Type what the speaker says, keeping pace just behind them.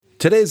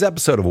Today's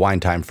episode of Wine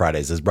Time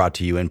Fridays is brought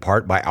to you in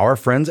part by our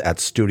friends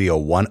at Studio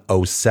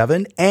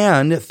 107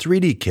 and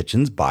 3D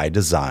Kitchens by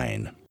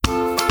Design.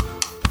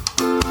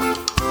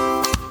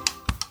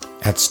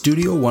 At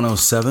Studio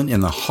 107 in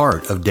the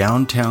heart of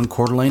downtown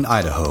Coeur d'Alene,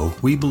 Idaho,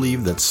 we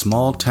believe that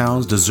small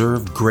towns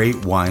deserve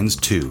great wines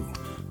too.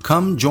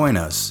 Come join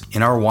us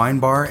in our wine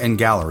bar and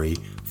gallery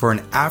for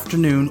an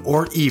afternoon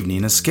or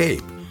evening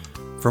escape.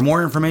 For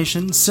more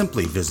information,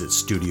 simply visit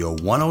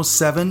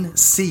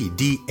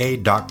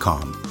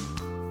studio107cda.com.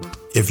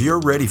 If you're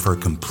ready for a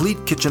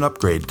complete kitchen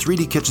upgrade,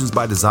 3D Kitchens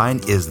by Design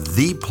is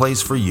the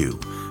place for you.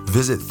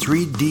 Visit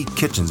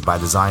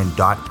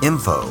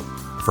 3dkitchensbydesign.info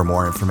for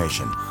more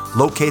information.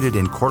 Located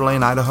in Coeur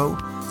d'Alene, Idaho,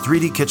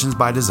 3D Kitchens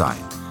by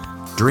Design.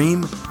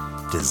 Dream,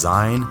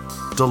 design,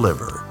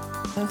 deliver.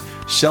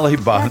 Shelly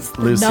bought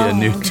Lucy a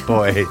new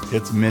toy.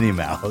 It's Minnie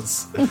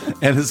Mouse.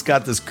 And it's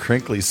got this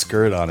crinkly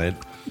skirt on it.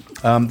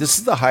 This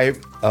is the high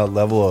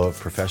level of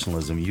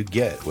professionalism you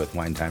get with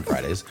Wine Time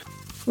Fridays.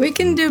 We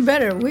can do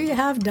better. We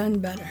have done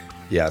better.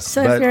 Yes.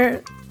 So if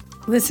you're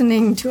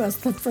listening to us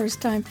the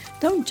first time,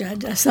 don't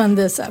judge us on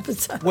this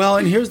episode. Well,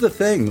 and here's the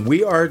thing.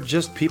 We are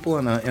just people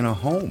in a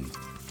home.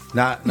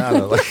 Not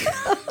like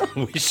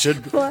we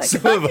should. Well,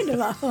 talking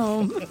about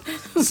home.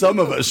 Some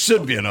of us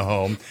should be in a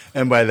home.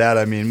 And by that,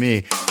 I mean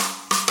me.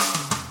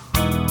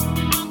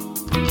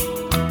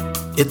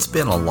 It's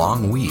been a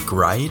long week,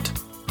 right?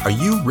 Are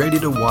you ready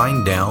to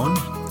wind down?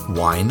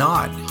 Why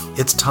not?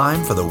 It's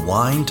time for the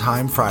Wine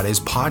Time Fridays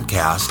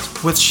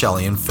podcast with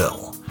Shelly and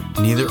Phil.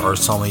 Neither are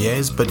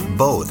sommeliers, but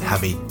both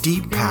have a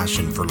deep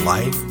passion for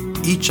life,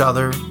 each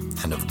other,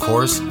 and of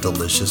course,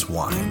 delicious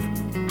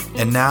wine.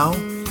 And now,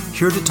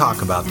 here to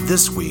talk about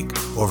this week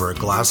over a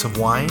glass of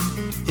wine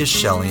is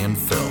Shelly and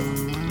Phil.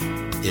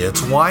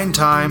 It's wine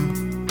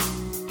time.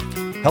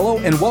 Hello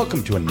and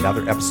welcome to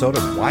another episode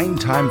of Wine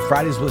Time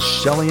Fridays with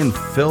Shelly and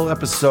Phil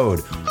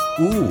episode.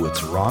 Ooh,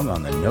 it's wrong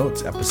on the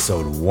notes.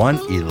 Episode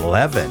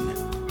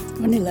 111.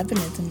 111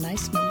 is a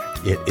nice number.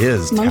 It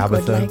is. Monk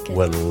Tabitha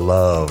would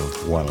love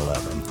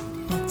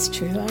 111. That's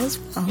true as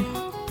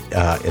well.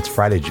 It's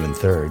Friday, June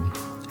 3rd.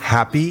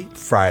 Happy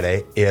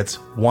Friday. It's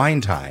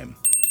wine time.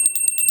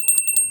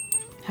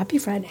 Happy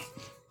Friday.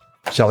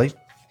 Shelly,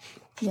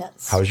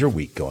 Yes. how's your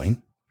week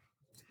going?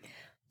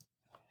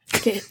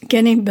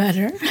 Getting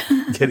better.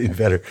 Getting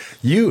better.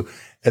 You,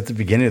 at the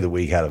beginning of the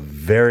week, had a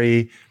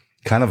very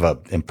kind of a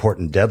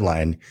important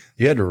deadline.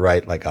 You had to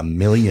write like 1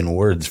 million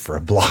words for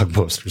a blog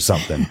post or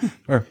something,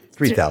 or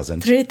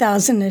 3,000.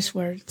 3,000-ish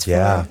words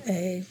Yeah. for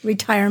a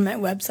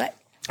retirement website.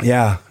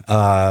 Yeah.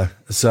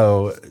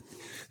 So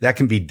that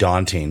can be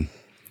daunting.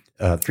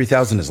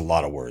 3,000 is a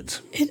lot of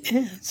words. It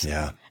is.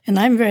 Yeah. And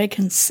I'm very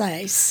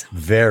concise.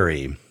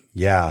 Very.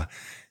 Yeah.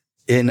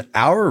 In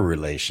our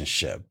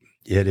relationship,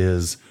 it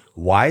is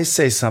why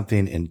say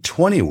something in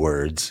 20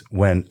 words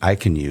when I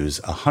can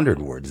use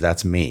 100 words?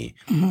 That's me.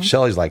 Mm-hmm.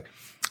 Shelly's like,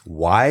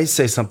 why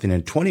say something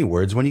in 20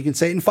 words when you can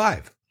say it in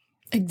 5?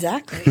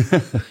 Exactly.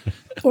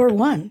 Or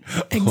 1.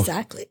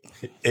 Exactly.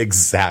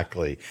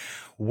 Exactly.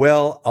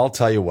 Well, I'll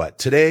tell you what,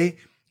 today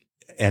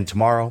and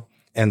tomorrow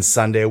and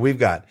Sunday, we've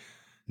got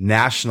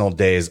national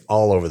days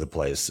all over the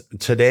place.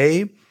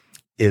 Today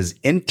is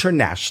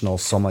International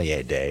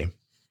Sommelier Day,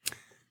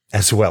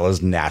 as well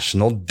as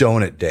National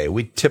Donut Day.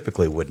 We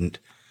typically wouldn't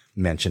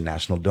mention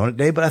National Donut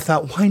Day, but I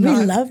thought, why not?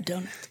 We love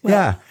donuts. Well,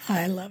 Yeah.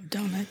 I love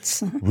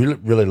donuts.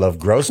 Really love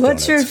gross donuts.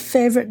 What's your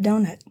favorite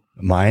donut?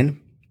 Mine?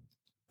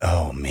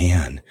 Oh,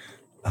 man.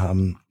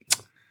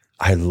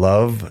 I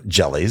love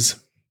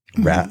jellies,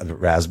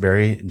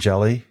 raspberry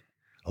jelly,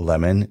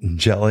 lemon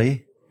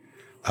jelly.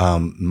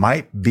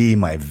 Might be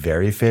my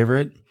very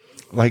favorite.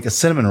 Like a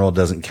cinnamon roll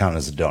doesn't count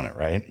as a donut,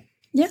 right?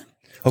 Yeah.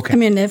 Okay. I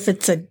mean, if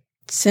it's a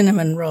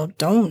cinnamon roll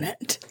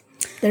donut,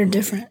 they're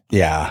different.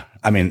 Yeah.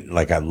 I mean,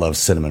 like I love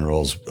cinnamon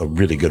rolls,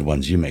 really good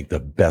ones. You make the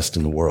best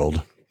in the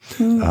world.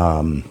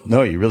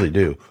 No, you really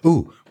do.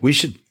 Ooh,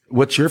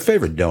 what's your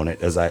favorite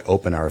donut as I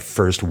open our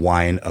first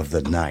wine of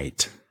the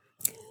night?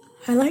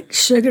 I like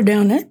sugar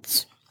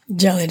donuts,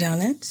 jelly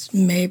donuts,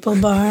 maple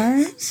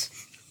bars,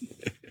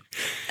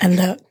 and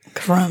the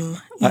crumb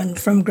one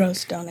from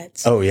Gross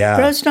Donuts. Oh, yeah.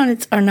 Gross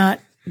Donuts are not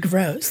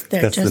gross.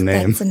 They're That's just, the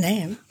name. that's the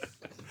name.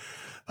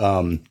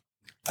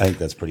 I think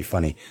that's pretty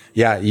funny.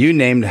 Yeah. You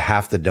named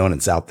half the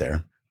donuts out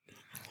there.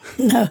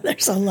 No,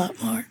 there's a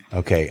lot more.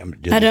 Okay.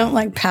 I don't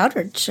like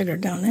powdered sugar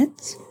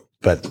donuts.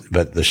 But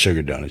the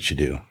sugar donuts you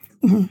do.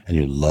 Mm-hmm. And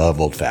you love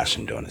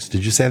old-fashioned donuts.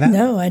 Did you say that?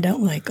 No, I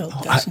don't like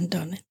old-fashioned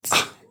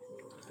donuts.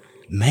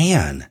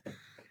 Man,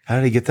 how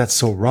did I get that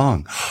so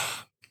wrong?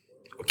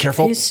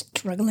 Careful. Are you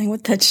struggling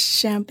with that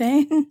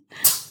champagne?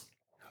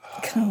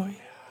 Come on.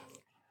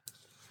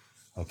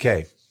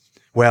 Okay.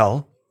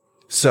 Well,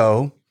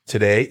 so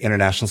today,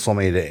 International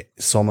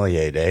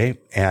Sommelier Day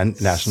and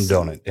National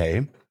Donut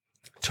Day.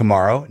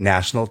 Tomorrow,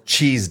 National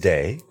Cheese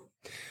Day.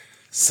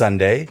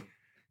 Sunday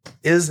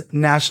is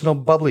National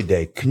Bubbly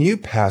Day. Can you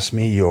pass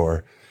me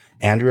your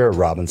Andrea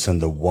Robinson,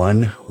 the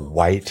one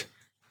white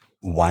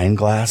wine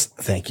glass?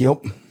 Thank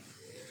you.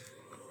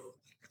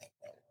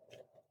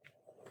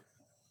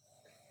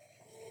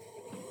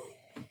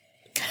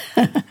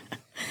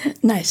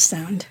 Nice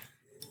sound.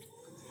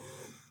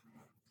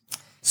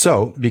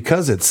 So,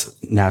 because it's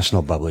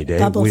National Bubbly Day,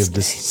 Bubbles we have Day.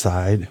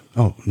 decided.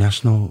 Oh,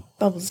 National.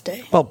 Bubbles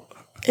Day. Well,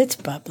 It's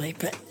bubbly,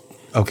 but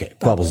okay,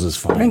 bubbles is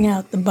fine. bring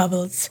out the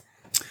bubbles.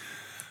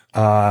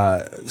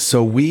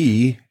 So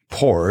we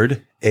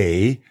poured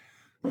a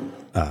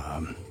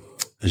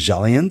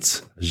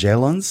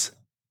Jalens.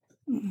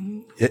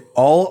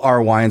 All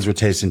our wines we're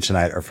tasting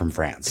tonight are from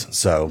France.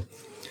 So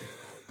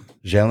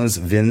Jalens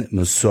Vin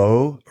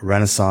Mousseau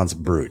Renaissance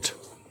Brut.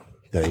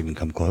 Did I even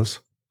come close?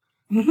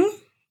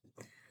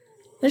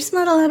 There's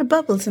not a lot of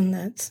bubbles in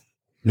that.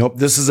 Nope.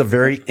 This is a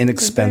very They're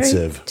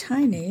inexpensive very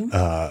tiny.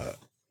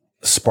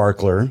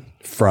 sparkler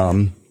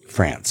from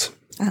France.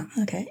 Oh,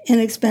 okay.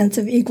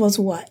 Inexpensive equals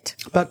what?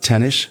 About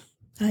 10-ish.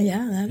 Oh,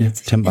 yeah, that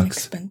is $10.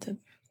 inexpensive.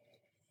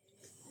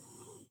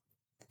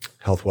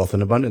 Health, wealth,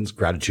 and abundance,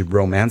 gratitude,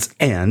 romance,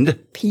 and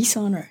Peace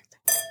on earth.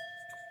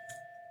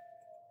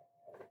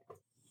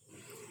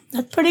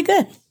 That's pretty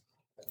good.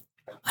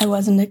 I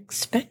wasn't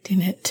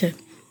expecting it to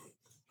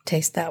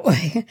taste that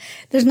way.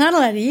 There's not a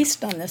lot of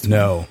yeast on this one.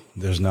 no,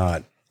 there's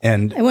not.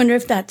 And I wonder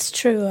if that's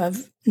true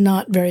of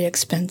not very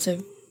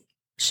expensive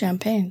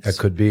champagnes. that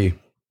could be.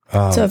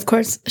 So, of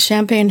course,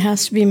 champagne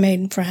has to be made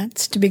in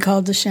France to be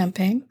called the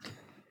champagne.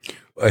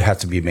 It has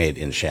to be made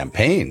in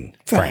Champagne,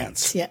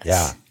 France. yes.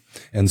 Yeah.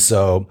 And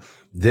so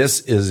this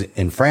is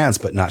in France,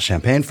 but not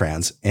Champagne,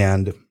 France.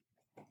 And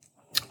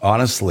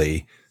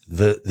honestly,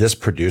 this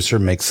producer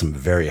makes some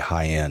very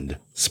high-end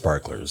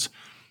sparklers.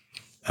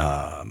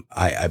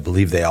 I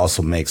believe they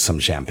also make some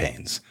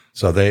champagnes.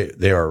 So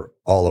they are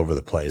all over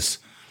the place.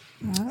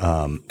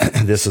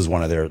 This is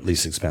one of their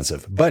least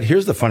expensive. But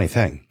here's the funny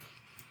thing.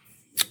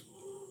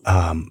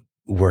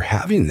 We're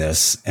having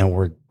this and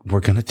we're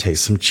going to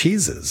taste some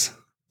cheeses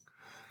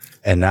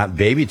and not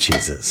baby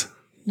cheeses.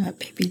 Not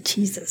baby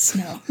cheeses,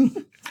 no.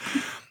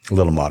 A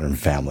little Modern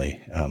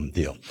Family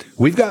deal.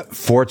 We've got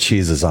 4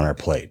 cheeses on our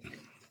plate.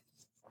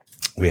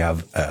 We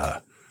have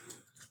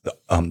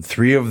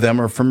 3 of them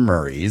are from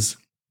Murray's,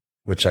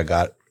 which I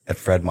got at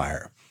Fred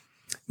Meyer.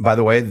 By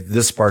the way,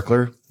 this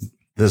sparkler,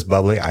 this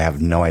bubbly, I have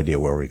no idea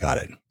where we got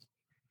it.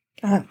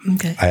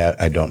 Okay.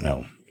 I don't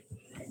know.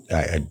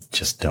 I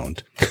just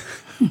don't.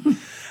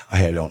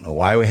 I don't know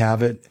why we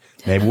have it.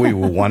 Maybe we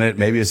won it.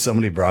 Maybe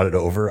somebody brought it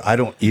over. I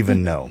don't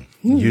even know.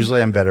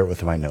 Usually I'm better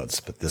with my notes,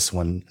 but this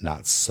one,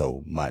 not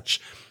so much.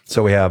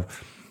 So we have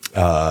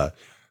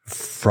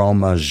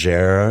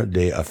Fromagère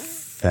de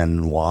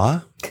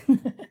Affenois.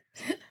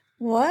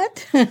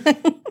 What?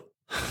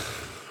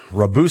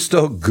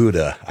 Robusto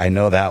Gouda. I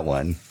know that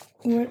one.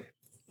 what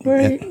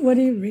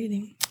are you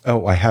reading?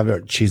 Oh, I have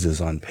our cheeses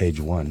on page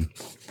 1,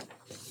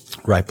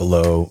 right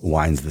below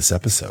wines this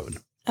episode.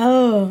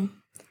 Oh,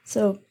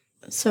 so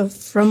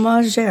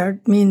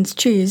fromagère means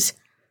cheese,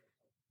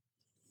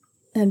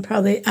 and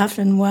probably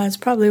Affenois is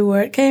probably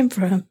where it came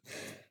from.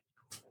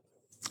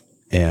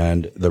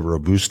 And the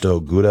Robusto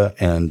Gouda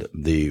and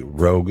the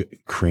Rogue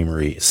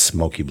Creamery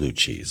Smoky Blue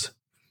Cheese.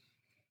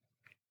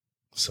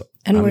 So,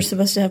 And we're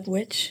supposed to have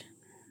which?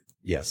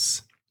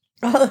 yes.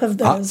 All of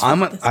those.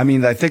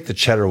 I think the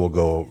cheddar will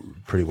go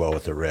pretty well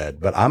with the red,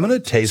 but I'm going to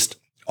taste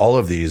all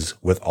of these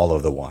with all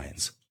of the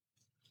wines.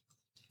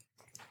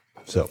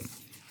 So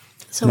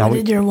So what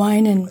did your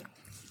wine and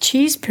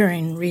cheese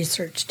pairing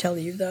research tell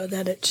you, though,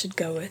 that it should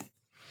go with?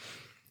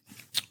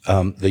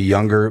 the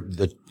younger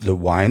the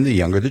wine, the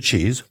younger the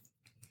cheese.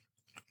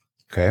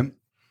 Okay.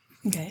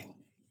 Okay.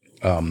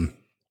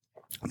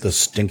 The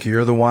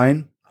stinkier the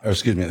wine, or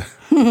excuse me,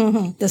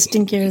 The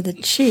stinkier the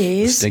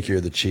cheese.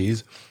 stinkier the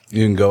cheese.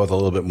 You can go with a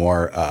little bit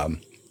more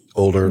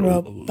older,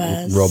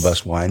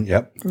 robust wine.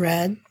 Yep.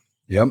 Red.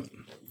 Yep.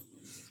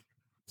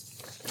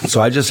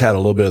 So I just had a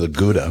little bit of the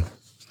Gouda,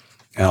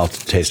 and I'll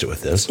taste it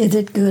with this. Is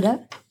it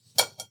Gouda?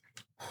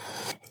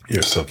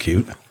 You're so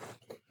cute.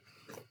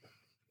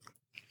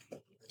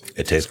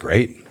 It tastes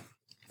great.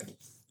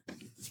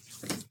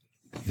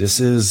 This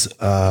is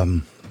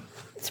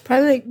It's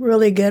probably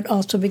really good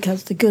also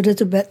because the Gouda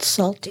is a bit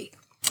salty.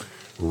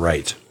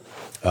 right.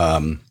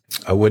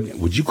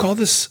 Would you call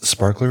this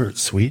sparkler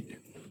sweet?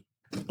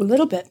 A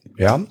little bit.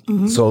 Yeah.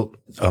 Mm-hmm. So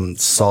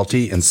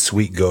salty and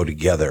sweet go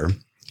together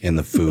in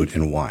the food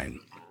and wine.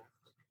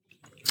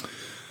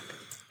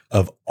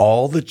 Of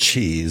all the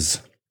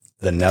cheese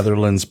the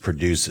Netherlands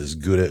produces,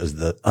 Gouda is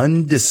the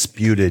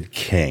undisputed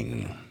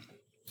king.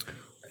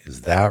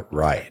 Is that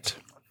right?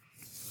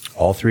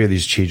 All 3 of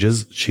these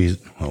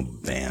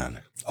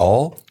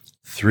all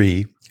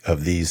 3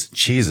 of these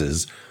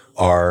cheeses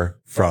are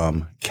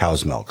from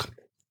cow's milk.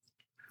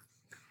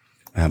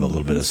 I have a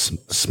little bit of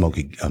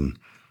smoky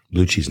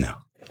blue cheese now.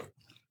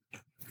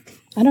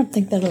 I don't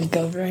think that'll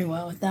go very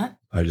well with that.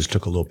 I just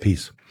took a little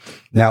piece.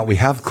 Now, we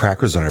have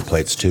crackers on our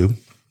plates, too.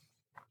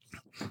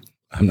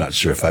 I'm not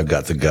sure if I've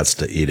got the guts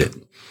to eat it.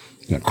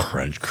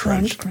 Crunch,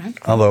 crunch.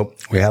 Although,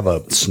 we have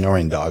a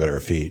snoring dog at our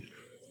feet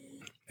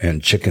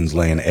and chickens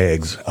laying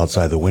eggs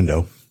outside the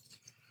window.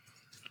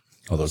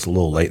 Although it's a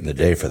little late in the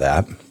day for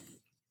that.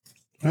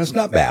 That's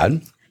not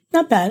bad.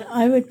 Not bad.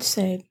 I would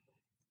say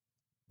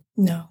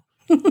no.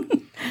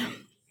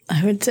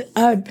 I would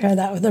pair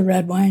that with a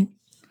red wine.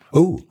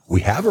 Oh,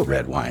 we have a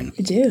red wine.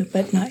 We do,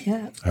 but not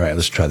yet. All right,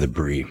 let's try the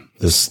Brie.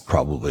 This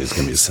probably is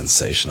going to be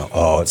sensational.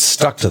 Oh, it's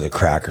stuck to the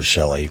cracker,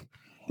 Shelley.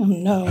 Oh,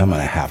 no. I'm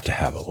going to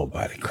have a little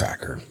bite of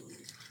cracker.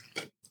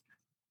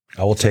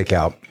 I will take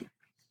out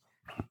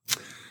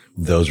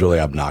those really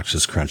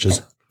obnoxious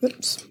crunches.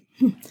 Oops.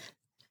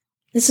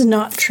 This is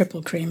not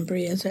triple cream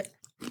Brie, is it?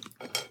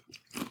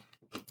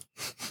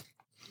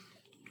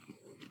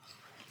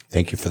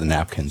 Thank you for the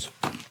napkins.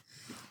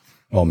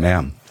 Oh,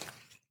 man.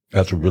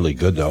 That's really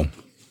good, though.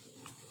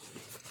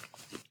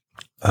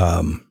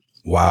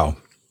 Wow.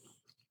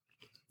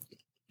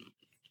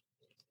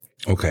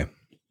 Okay.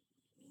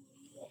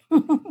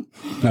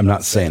 I'm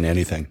not saying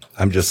anything.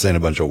 I'm just saying a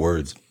bunch of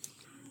words.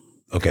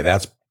 Okay,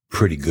 that's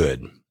pretty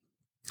good.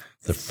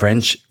 The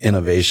French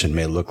innovation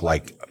may look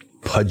like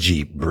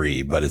pudgy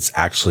Brie, but it's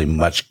actually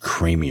much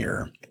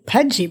creamier.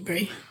 Pudgy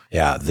Brie.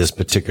 Yeah, this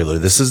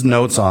is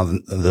notes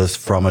on this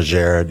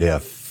Fromagère de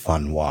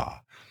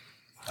Fanois.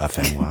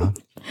 Fanois?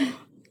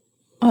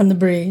 On the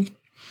Brie.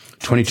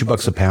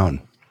 $22 a pound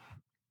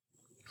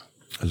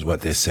is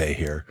what they say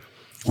here.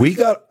 We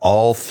got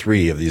all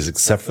three of these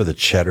except for the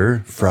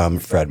cheddar from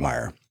Fred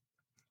Meyer.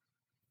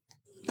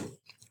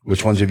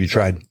 Which ones have you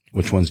tried?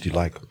 Which ones do you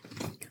like?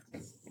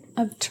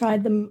 I've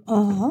tried them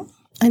all.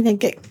 I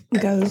think it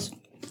goes,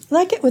 I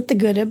like it with the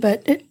Gouda,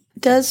 but it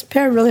does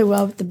pair really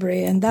well with the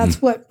Brie, and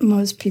that's what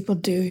most people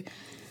do,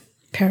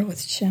 pair it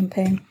with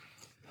champagne.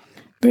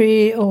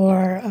 Brie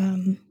or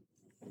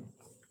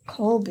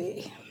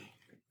Colby.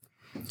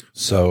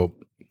 So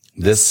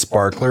this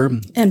sparkler.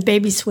 And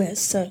Baby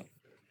Swiss, so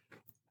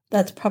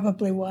that's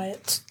probably why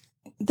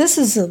this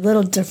is a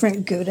little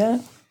different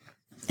Gouda.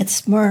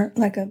 It's more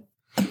like a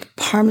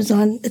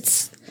Parmesan.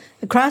 It's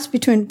a cross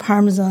between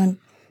Parmesan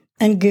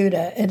and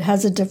Gouda. It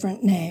has a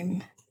different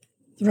name,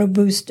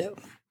 Robusto.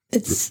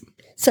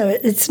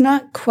 It's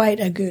not quite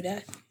a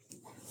Gouda.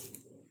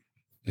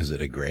 Is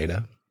it a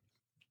Greda?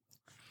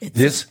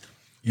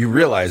 You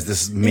realize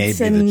this may be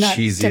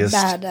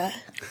the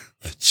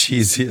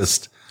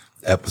cheesiest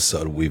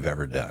episode we've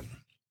ever done.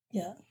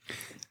 Yeah.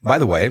 By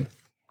the way,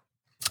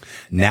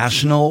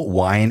 National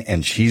Wine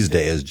and Cheese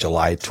Day is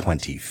July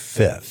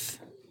 25th.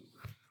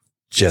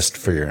 Just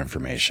for your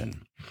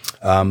information.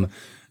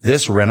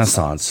 This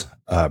Renaissance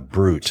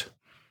Brut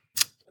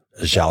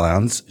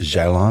Jalans,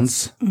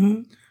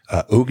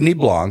 Ugni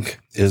Blanc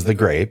is the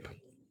grape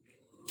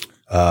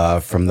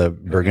from the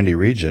Burgundy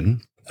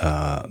region,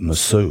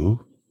 Massou,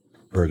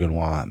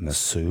 Burgundois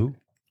Massou.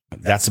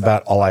 That's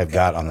about all I've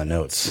got on the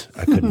notes.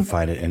 I couldn't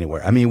find it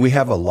anywhere. I mean, we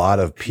have a lot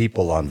of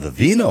people on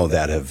Vivino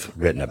that have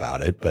written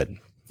about it, but,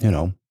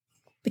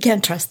 We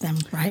can't trust them,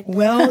 right?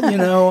 Well,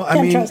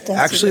 I mean,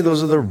 actually, either.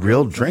 those are the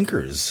real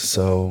drinkers.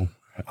 So,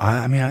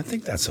 I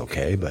think that's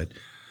okay. But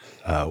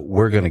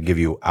we're going to give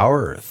you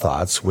our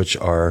thoughts, which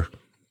are,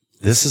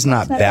 this is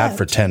not bad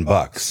for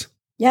 $10.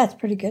 Yeah, it's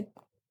pretty good.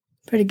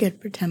 Pretty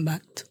good for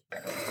 $10.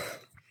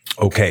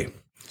 Okay.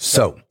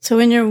 So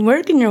when you're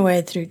working your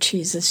way through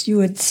cheeses, you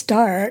would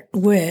start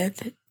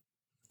with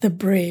the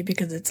Brie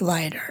because it's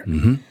lighter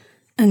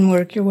and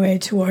work your way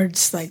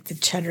towards like the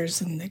cheddars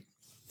and the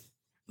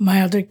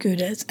milder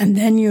Goudas, and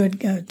then you would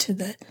go to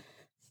the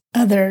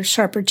other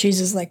sharper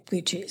cheeses like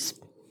blue cheese.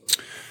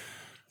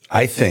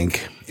 I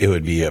think it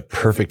would be a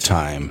perfect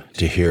time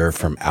to hear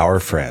from our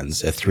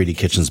friends at 3D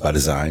Kitchens by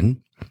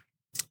Design.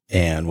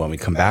 And when we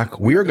come back,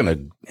 we are going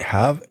to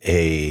have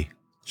a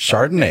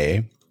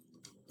Chardonnay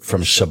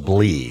from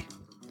Chablis.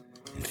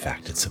 In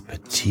fact, it's a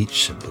Petit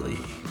Chablis.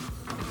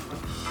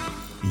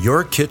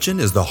 Your kitchen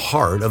is the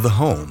heart of the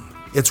home.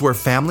 It's where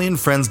family and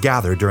friends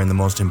gather during the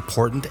most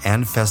important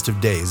and festive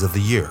days of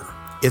the year.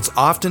 It's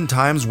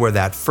oftentimes where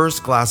that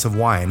first glass of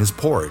wine is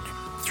poured.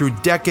 Through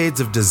decades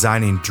of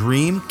designing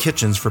dream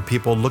kitchens for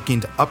people looking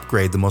to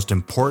upgrade the most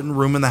important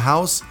room in the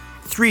house,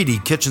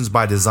 3D Kitchens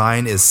by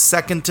Design is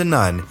second to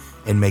none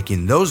in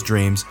making those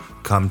dreams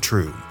come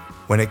true.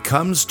 When it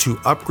comes to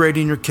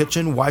upgrading your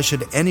kitchen, why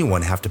should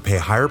anyone have to pay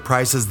higher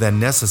prices than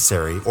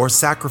necessary or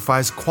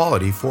sacrifice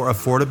quality for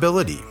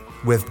affordability?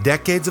 With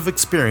decades of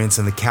experience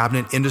in the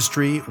cabinet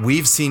industry,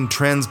 we've seen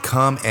trends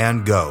come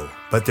and go,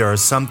 but there are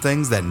some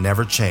things that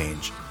never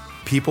change.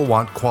 People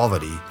want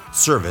quality,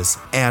 service,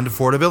 and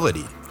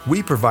affordability.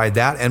 We provide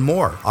that and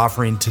more,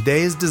 offering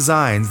today's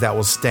designs that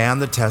will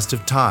stand the test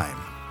of time.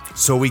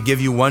 So we give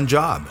you one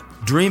job: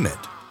 dream it.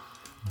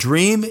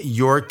 Dream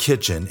your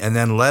kitchen and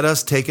then let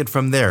us take it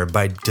from there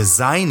by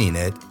designing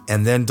it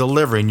and then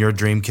delivering your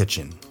dream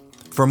kitchen.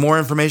 For more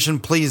information,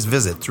 please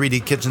visit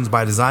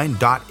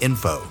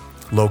 3dkitchensbydesign.info.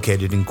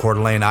 Located in Coeur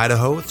d'Alene,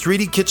 Idaho,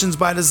 3D Kitchens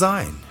by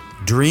Design.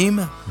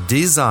 Dream,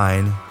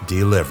 design,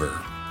 deliver.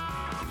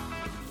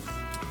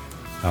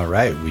 All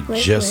right, Wait.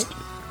 What?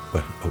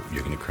 Oh,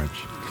 you're going to crunch.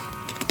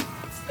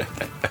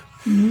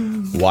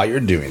 While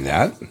you're doing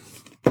that,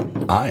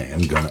 I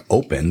am going to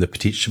open the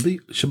Petit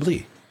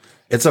Chablis.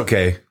 It's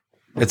okay.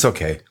 It's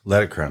okay.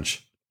 Let it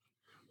crunch.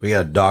 We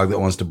got a dog that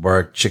wants to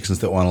bark, chickens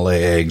that want to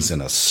lay eggs,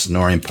 and a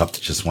snoring pup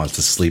that just wants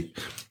to sleep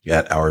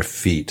at our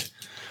feet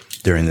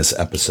during this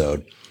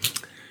episode.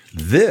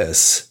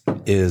 This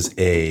is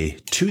a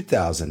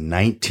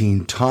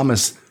 2019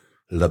 Thomas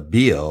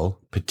Labille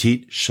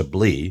Petit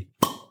Chablis,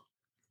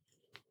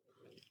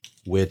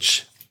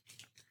 which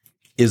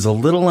is a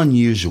little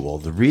unusual.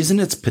 The reason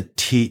it's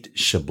Petit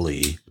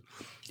Chablis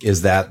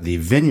is that the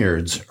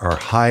vineyards are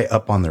high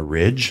up on the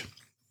ridge,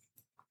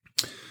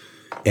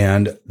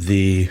 and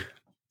the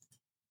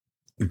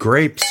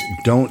grapes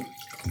don't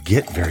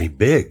get very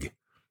big.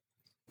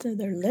 So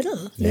they're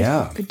little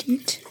Yeah.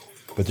 petite.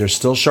 But they're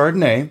still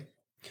Chardonnay,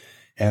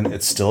 and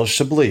it's still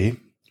Chablis,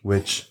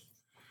 which,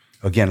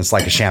 again, it's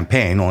like a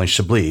Champagne, only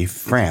Chablis,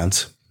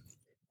 France.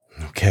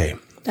 Okay.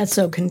 That's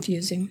so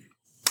confusing.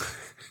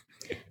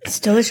 It's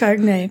still a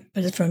Chardonnay,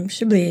 but it's from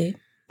Chablis.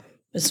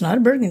 It's not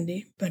a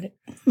Burgundy, but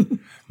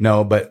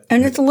No, but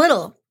and it's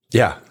little.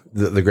 yeah,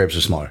 the grapes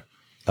are smaller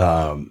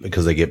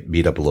because they get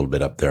beat up a little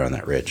bit up there on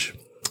that ridge.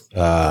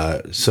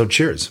 So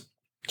cheers.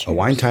 A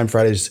Wine Time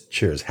Fridays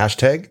cheers.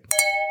 Hashtag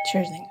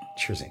Cheersing.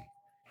 cheersing.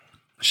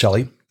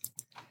 Shelley,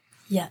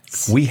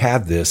 Yes. we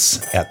had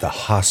this at the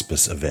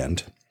hospice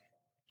event,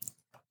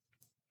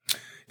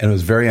 and it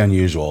was very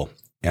unusual,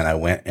 and I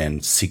went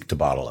and seeked a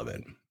bottle of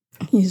it.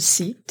 You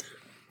see.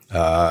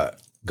 Got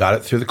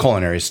it through the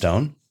Culinary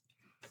Stone,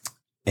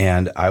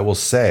 and I will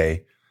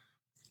say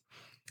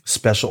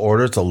special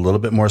order, it's a little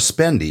bit more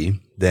spendy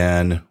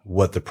than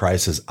what the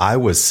prices I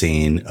was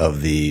seeing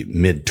of the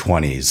mid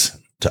 20s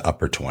to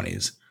upper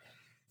 20s.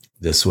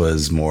 This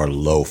was more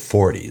low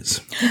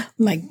 40s.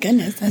 My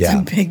goodness, that's Yeah.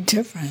 a big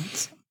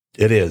difference.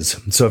 It is.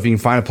 So if you can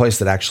find a place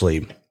that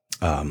actually,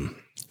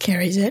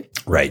 Carries it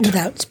right,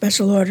 without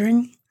special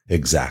ordering.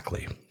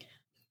 exactly.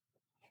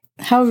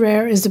 How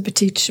rare is a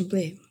Petit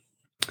Chablis?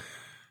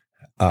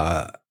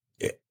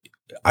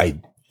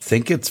 I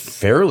think it's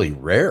fairly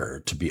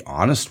rare, to be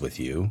honest with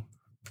you,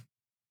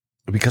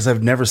 because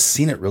I've never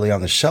seen it really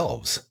on the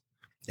shelves.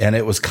 And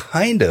it was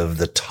kind of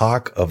the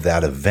talk of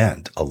that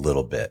event a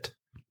little bit.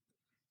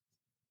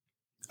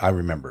 I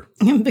remember.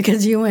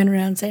 Because you went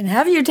around saying,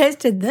 "Have you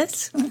tasted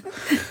this?"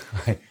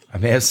 I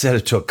may have said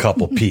it to a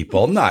couple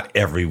people, not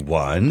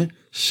everyone.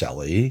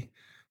 Shelley,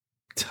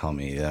 tell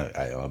me,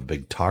 I'm a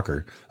big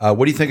talker.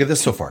 What do you think of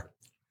this so far?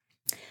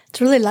 It's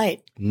really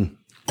light. Mm.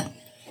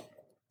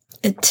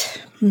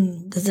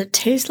 Does it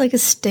taste like a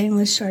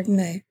stainless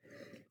Chardonnay?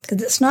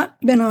 Because it's not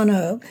been on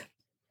oak.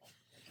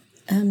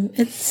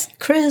 It's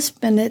crisp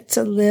and it's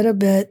a little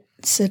bit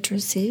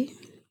citrusy.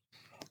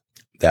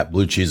 That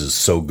blue cheese is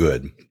so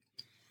good.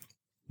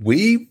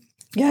 We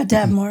You got to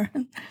have more.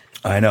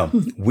 I know.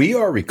 We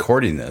are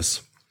recording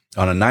this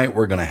on a night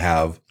we're going to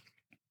have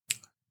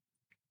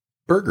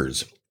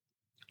burgers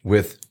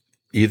with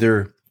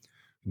either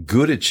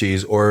Gouda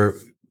cheese or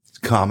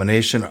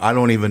combination. I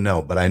don't even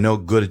know, but I know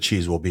Gouda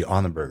cheese will be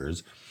on the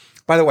burgers.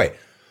 By the way,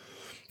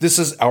 this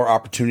is our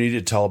opportunity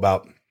to tell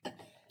about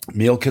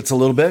meal kits a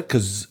little bit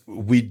because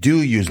we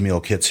do use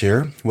meal kits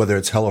here, whether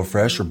it's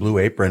HelloFresh or Blue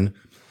Apron.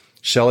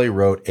 Shelley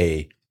wrote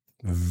a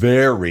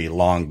very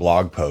long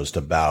blog post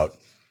about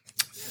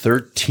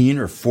 13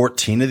 or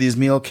 14 of these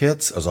meal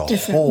kits. It was a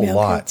Different whole meal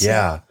lot. kits,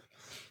 Yeah.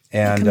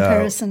 And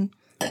Comparison.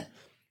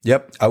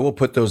 yep, I will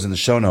put those in the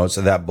show notes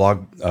of that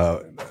blog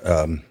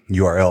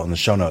URL in the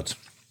show notes.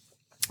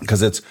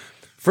 Because it's,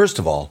 first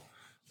of all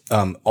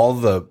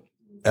the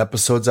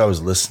episodes I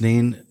was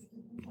listening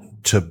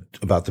to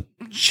about the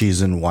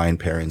cheese and wine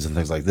pairings and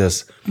things like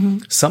this,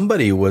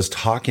 somebody was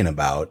talking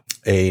about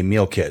a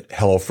meal kit,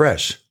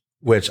 HelloFresh,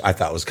 which I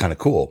thought was kind of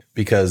cool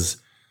because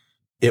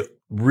it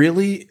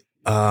really,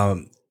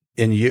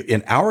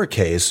 in our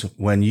case,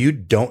 when you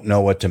don't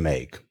know what to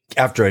make,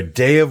 after a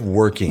day of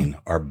working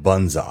our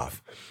buns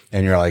off,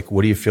 and you're like,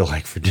 what do you feel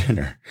like for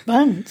dinner?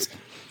 Buns.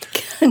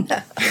 No,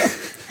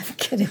 I'm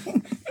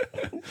kidding.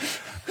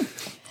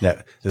 No,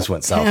 this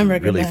went south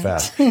Hamburger really buns.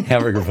 fast.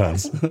 Hamburger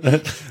buns.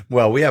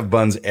 Well, we have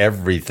buns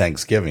every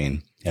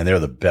Thanksgiving, and they're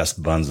the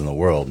best buns in the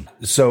world.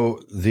 So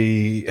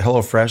the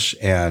HelloFresh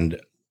and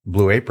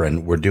Blue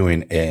Apron, we're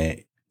doing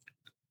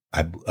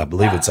I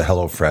believe it's a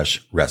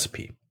HelloFresh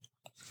recipe.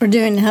 We're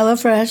doing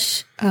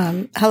HelloFresh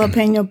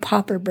jalapeno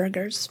popper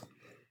burgers.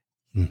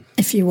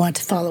 If you want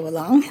to follow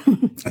along.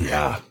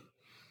 Yeah.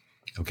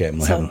 Okay, I'm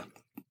So having.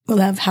 we'll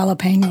have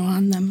jalapeno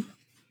on them.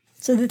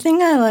 So the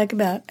thing I like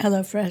about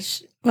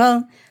HelloFresh,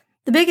 well,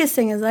 the biggest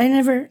thing is I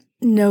never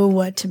know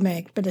what to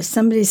make. But if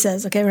somebody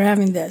says, okay, we're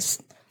having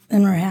this,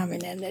 then we're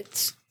having it. And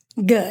it's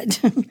good.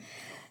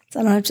 So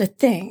I don't have to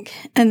think.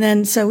 And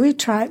then so we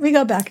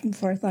go back and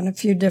forth on a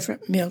few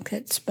different meal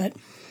kits. But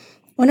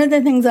one of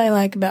the things I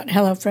like about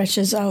HelloFresh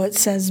is, it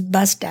says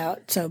bust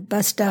out. So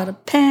bust out a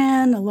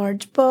pan, a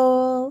large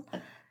bowl,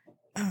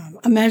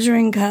 a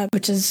measuring cup,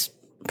 which is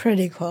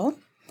pretty cool.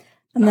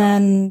 And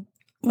then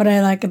what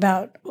I like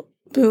about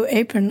Blue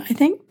Apron, I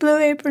think Blue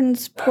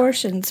Apron's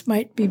portions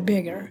might be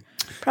bigger.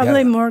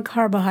 Probably more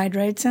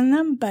carbohydrates in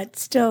them, but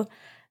still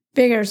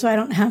bigger so I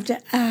don't have to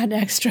add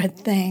extra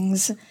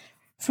things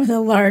for the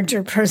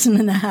larger person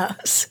in the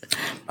house.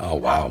 Oh,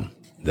 wow.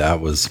 That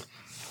was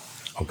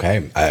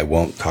okay. I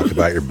won't talk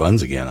about your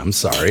buns again. I'm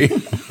sorry.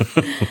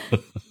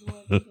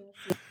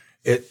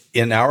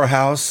 In our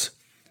house,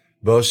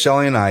 both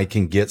Shelly and I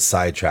can get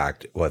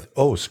sidetracked with,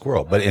 oh,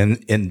 squirrel. But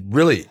in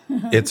really,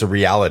 it's a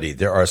reality.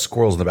 There are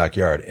squirrels in the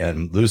backyard.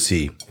 And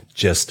Lucy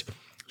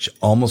she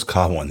almost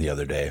caught one the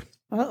other day.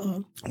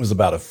 Uh-oh. It was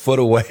about a foot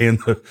away and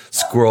the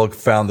squirrel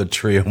found the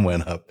tree and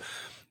went up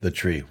the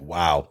tree.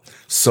 Wow.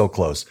 So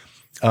close.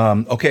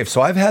 Okay.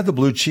 So I've had the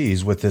blue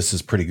cheese with this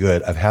is pretty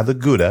good. I've had the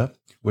Gouda,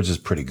 which is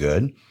pretty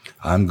good.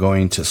 I'm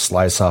going to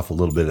slice off a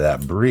little bit of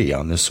that brie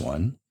on this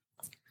one.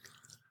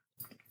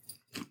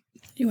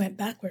 You went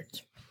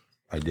backwards.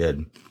 I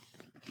did.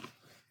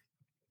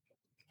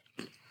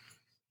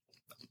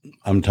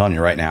 I'm telling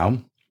you right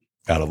now,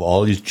 out of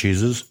all these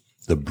cheeses,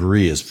 the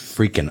brie is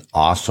freaking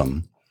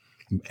awesome.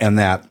 And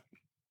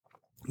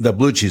the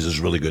blue cheese is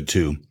really good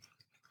too.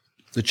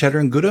 The cheddar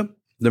and Gouda,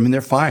 I mean,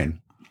 they're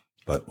fine.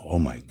 But oh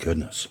my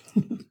goodness.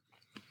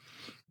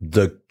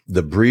 The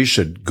brie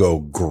should go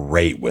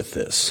great with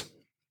this.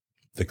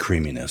 The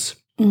creaminess.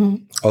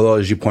 Mm-hmm. Although,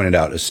 as you pointed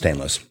out, it's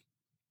stainless.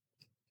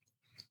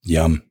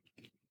 Yum.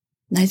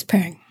 Nice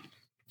pairing.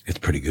 It's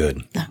pretty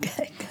good.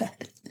 Okay,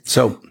 good.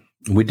 So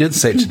we did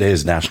say today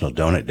is National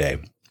Donut Day.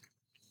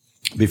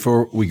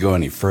 Before we go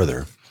any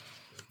further,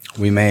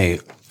 we may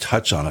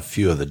touch on a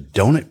few of the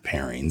donut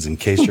pairings in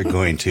case you're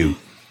going to,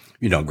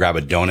 grab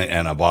a donut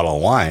and a bottle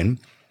of wine.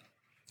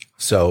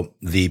 So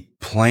the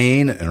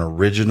plain and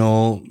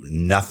original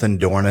nothing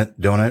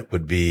donut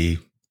would be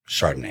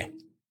Chardonnay.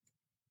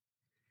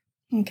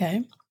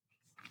 Okay.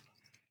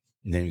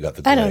 And then you got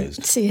the glazed. I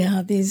don't see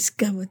how these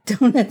go with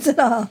donuts at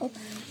all,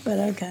 but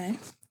okay.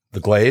 The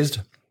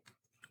glazed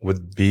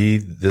would be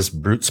this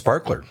Brut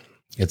Sparkler.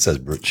 It says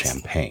Brut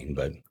Champagne,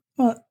 but...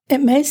 Well, it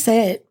may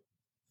say it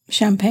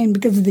champagne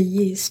because of the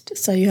yeast.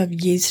 So you have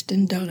yeast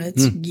in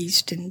donuts,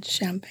 yeast in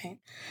champagne.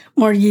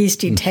 More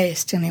yeasty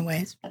taste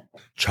anyways.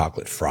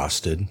 Chocolate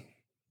frosted.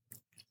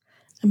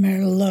 A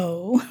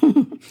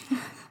Merlot.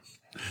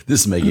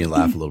 This is making you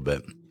laugh a little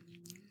bit.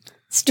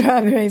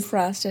 Strawberry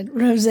frosted.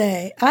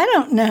 Rosé. I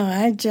don't know.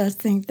 I just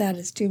think that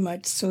is too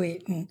much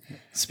sweet in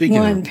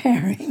one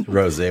pairing.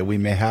 Rosé, we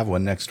may have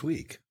one next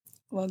week.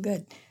 Well,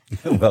 good.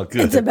 Well,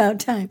 good. It's about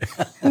time.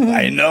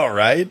 I know,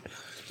 right?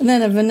 And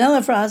then a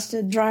vanilla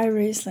frosted dry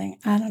Riesling.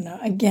 I don't know.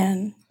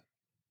 Again,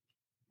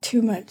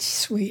 too much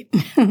sweet.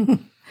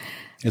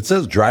 It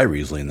says dry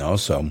Riesling, though,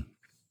 so.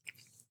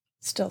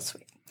 Still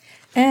sweet.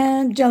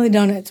 And jelly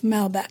donuts,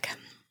 Malbec.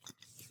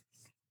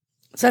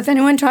 So if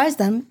anyone tries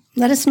them,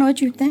 let us know what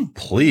you think.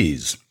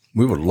 Please.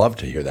 We would love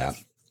to hear that.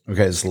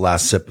 Okay, this is the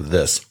last sip of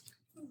this.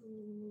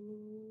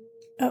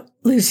 Oh,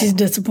 Lucy's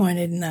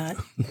disappointed in that.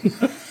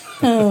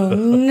 Oh,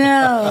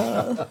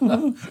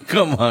 no.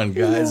 Come on,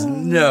 guys.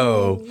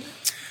 No.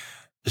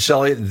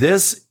 Shelly,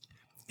 this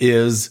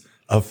is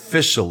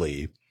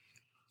officially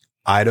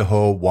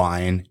Idaho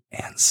Wine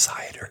and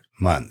Cider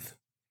Month.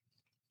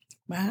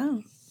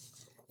 Wow.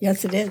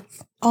 Yes, it is.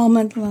 All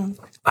month long.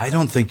 I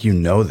don't think you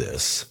know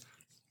this,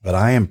 but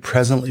I am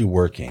presently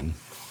working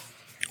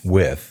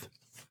with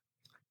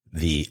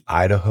the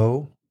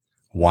Idaho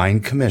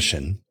Wine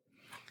Commission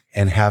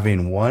and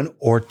having one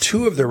or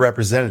two of their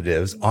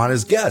representatives on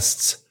as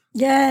guests.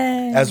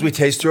 Yay. As we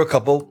taste through a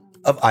couple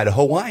of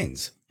Idaho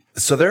wines.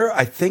 So there,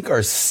 I think,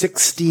 are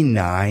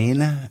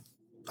 69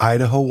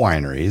 Idaho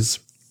wineries,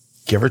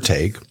 give or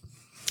take.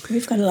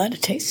 We've got a lot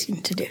of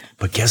tasting to do.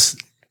 But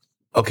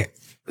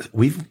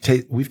we've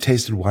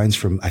tasted wines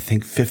from, I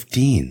think,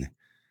 15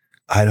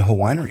 Idaho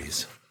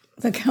wineries.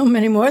 Look how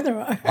many more there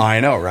are. I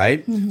know,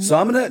 right? Mm-hmm. So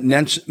I'm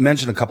going to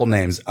mention a couple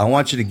names. I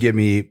want you to give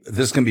me, this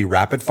is going to be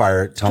rapid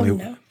fire. Tell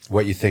me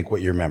what you think,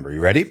 what you remember.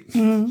 You ready?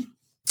 Mm-hmm.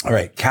 All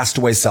right.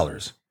 Castaway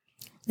Cellars.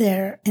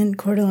 They're in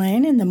Coeur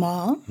d'Alene in the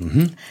mall.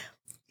 Mm-hmm.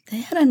 They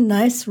had a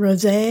nice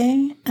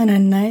rosé and a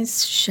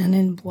nice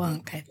Chenin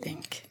Blanc, I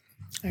think.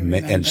 And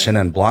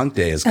Chenin Blanc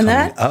Day is coming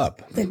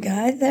up. The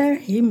guy there,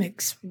 he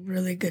makes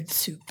really good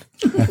soup.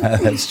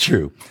 That's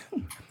true.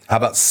 How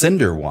about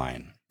Cinder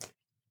Wine?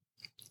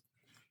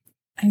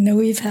 I know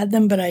we've had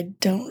them, but I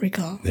don't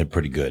recall. They're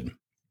pretty good.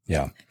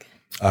 Yeah.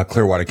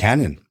 Clearwater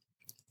Canyon.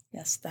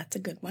 Yes, that's a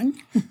good one.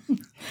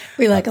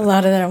 We like a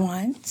lot of their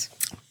wines.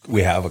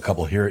 We have a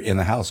couple here in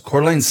the house.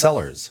 Coeur d'Alene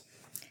Cellars.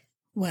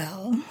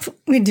 Well,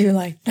 we do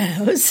like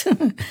those.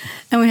 And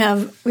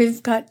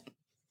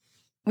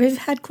we've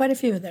had quite a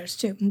few of theirs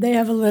too. They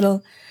have a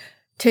little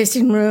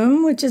tasting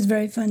room, which is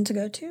very fun to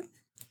go to.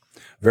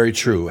 Very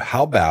true.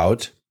 How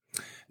about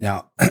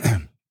now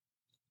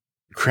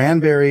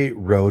Cranberry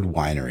Road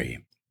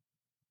Winery?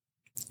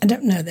 I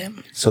don't know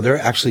them. So they're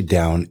actually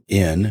down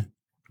in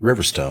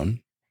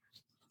Riverstone.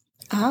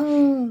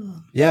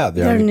 Oh. Yeah.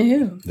 They're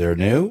new. They're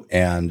new.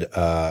 And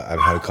I've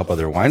had a couple of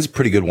their wines.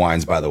 Pretty good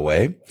wines, by the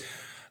way.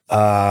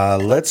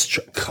 Let's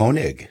try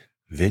Koenig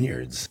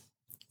Vineyards.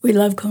 We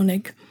love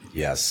Koenig.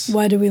 Yes.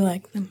 Why do we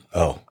like them?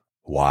 Oh,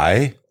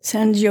 why?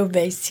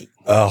 Sangiovese.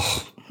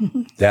 Oh,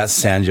 that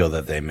Sanjo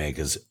that they make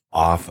is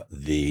off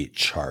the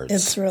charts.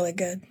 It's really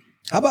good.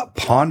 How about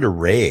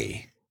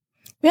Ponderay?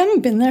 We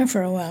haven't been there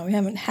for a while. We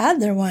haven't had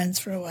their wines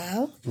for a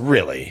while.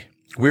 Really?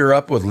 We were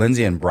up with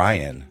Lindsay and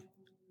Brian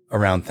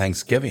around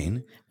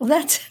Thanksgiving. Well,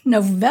 that's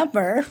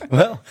November.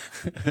 Well,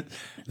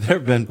 there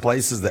have been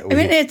places that we. I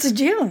mean, it's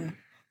June.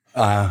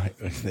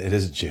 It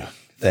is June.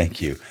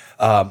 Thank you.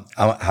 How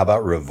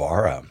about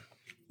Rivara?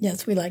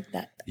 Yes, we like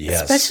that.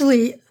 Yes.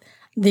 Especially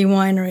the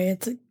winery.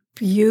 It's a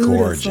beautiful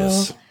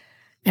Gorgeous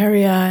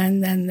area.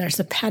 And then there's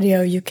a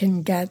patio. You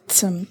can get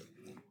some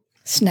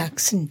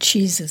snacks and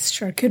cheeses,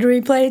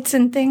 charcuterie plates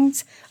and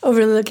things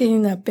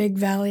overlooking the big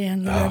valley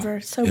and the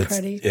river. So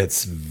pretty.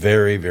 It's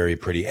very, very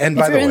pretty. And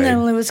If by you're the way, in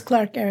the Lewis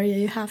Clark area,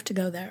 you have to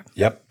go there.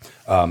 Yep.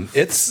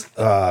 It's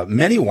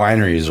many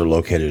wineries are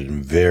located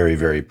in very,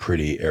 very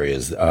pretty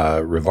areas.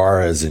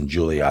 Rivara is in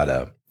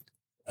Julietta,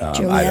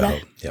 Idaho.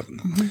 Yep.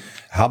 Mm-hmm.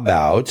 How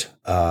about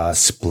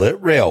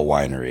Split Rail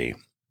Winery?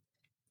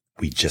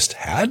 We just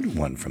had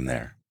one from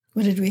there.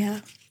 What did we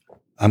have?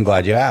 I'm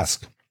glad you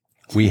asked.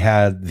 We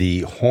had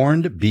the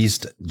Horned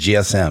Beast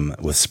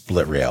GSM with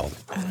Split Rail,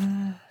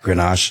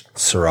 Grenache,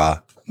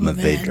 Syrah,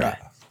 Mourvedre,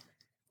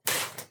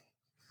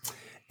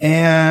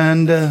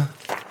 and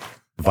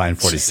Vine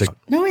 46.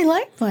 No, we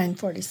like Vine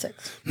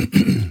 46.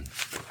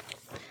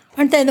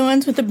 Aren't they the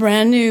ones with the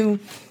brand new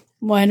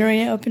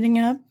winery opening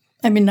up?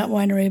 I mean, not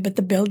winery, but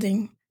the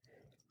building.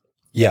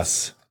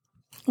 Yes.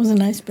 It was a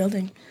nice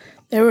building.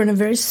 They were in a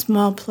very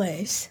small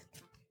place.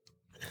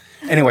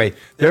 Anyway,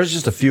 there's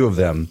just a few of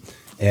them.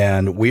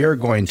 And we are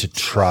going to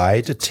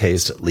try to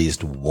taste at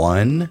least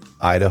one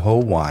Idaho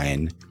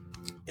wine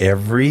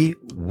every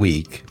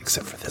week,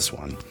 except for this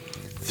one,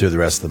 through the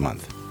rest of the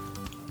month.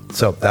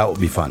 So that will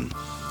be fun.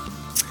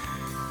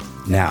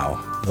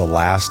 Now, the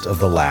last of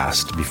the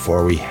last,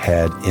 before we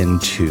head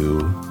into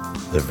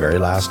the very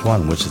last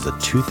one, which is a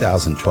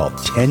 2012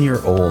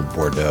 10-year-old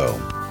Bordeaux,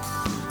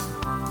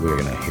 we're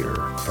going to hear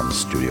from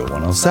Studio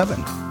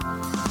 107.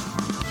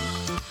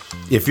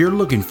 If you're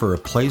looking for a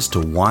place to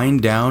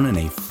wind down in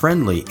a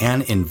friendly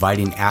and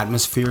inviting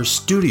atmosphere,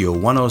 Studio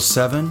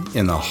 107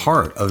 in the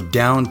heart of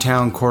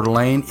downtown Coeur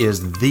d'Alene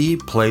is the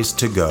place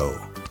to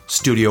go.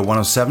 Studio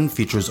 107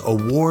 features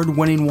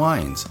award-winning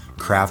wines,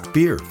 craft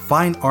beer,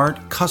 fine art,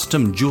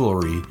 custom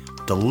jewelry,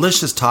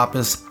 delicious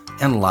tapas,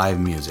 and live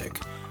music.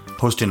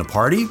 Hosting a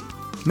party?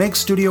 Make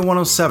Studio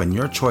 107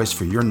 your choice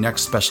for your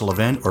next special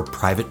event or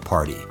private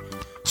party.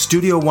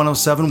 Studio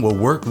 107 will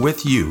work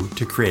with you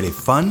to create a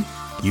fun,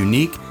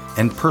 unique,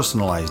 and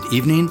personalized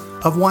evening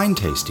of wine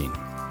tasting.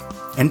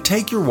 And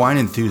take your wine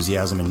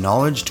enthusiasm and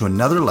knowledge to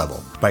another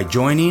level by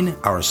joining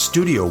our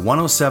Studio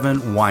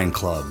 107 Wine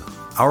Club.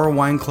 Our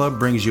wine club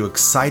brings you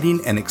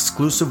exciting and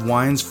exclusive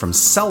wines from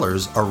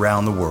cellars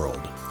around the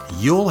world.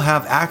 You'll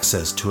have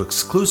access to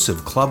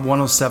exclusive Club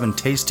 107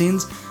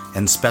 tastings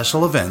and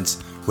special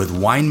events with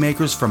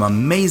winemakers from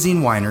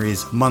amazing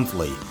wineries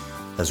monthly,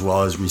 as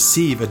well as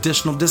receive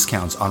additional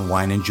discounts on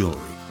wine and jewelry.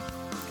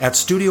 At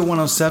Studio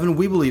 107,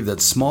 we believe that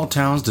small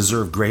towns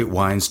deserve great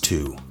wines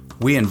too.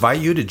 We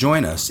invite you to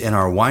join us in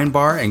our wine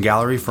bar and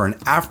gallery for an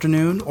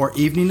afternoon or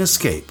evening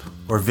escape,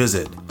 or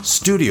visit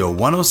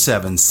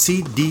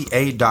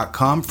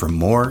studio107cda.com for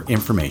more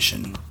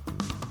information.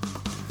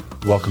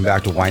 Welcome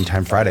back to Wine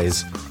Time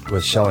Fridays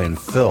with Shelley and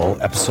Phil,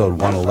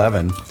 episode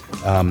 111.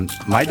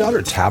 My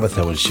daughter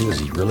Tabitha, when she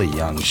was really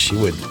young, she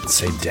would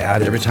say,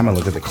 "Dad, every time I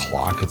look at the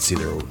clock, it's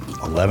either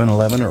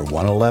 11:11 or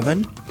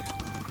 1:11.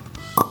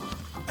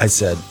 I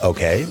said,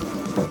 "Okay,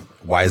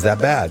 why is that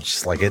bad?"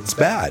 She's like, "It's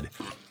bad."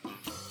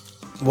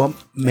 "Well,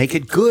 make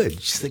it good."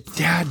 She's like,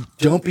 "Dad,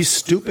 don't be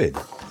stupid.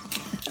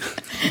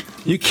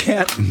 You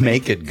can't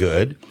make it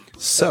good."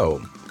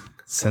 So,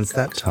 since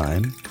that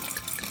time,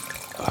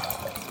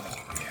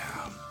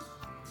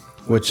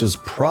 which is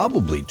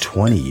probably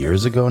 20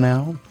 years ago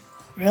now.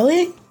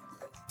 Really?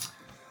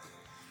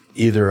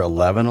 Either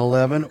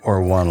 11:11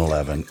 or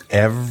 1:11.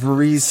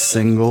 Every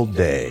single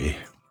day,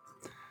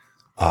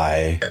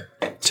 I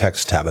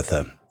text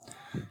Tabitha,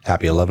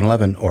 happy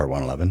 11:11 or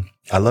 1:11.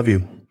 I love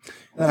you.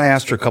 Then I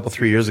asked her a couple,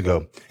 3 years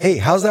ago, "Hey,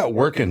 how's that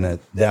working?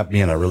 That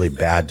being a really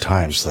bad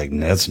time?" She's like,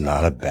 "That's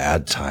not a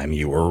bad time.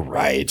 You were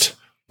right."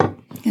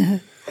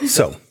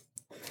 So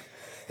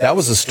that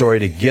was a story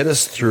to get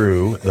us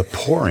through the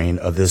pouring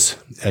of this.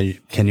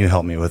 Can you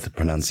help me with the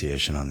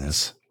pronunciation on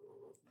this?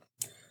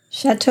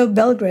 Chateau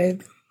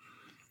Belgrave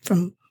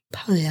from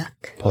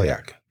Polyak.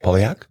 Polyak.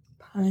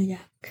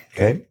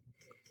 Okay.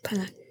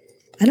 Polyak.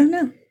 I don't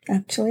know,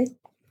 actually.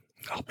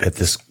 I'll bet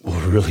this will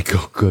really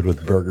go good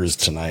with burgers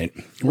tonight.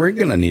 We're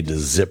going to need to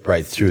zip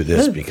right through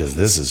this because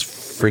this is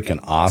freaking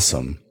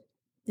awesome.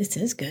 This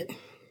is good.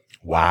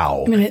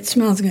 Wow. I mean, it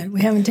smells good.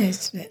 We haven't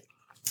tasted it.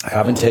 I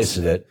haven't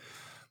tasted it.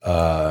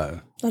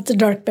 Lots of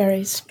dark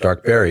berries.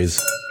 Dark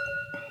berries.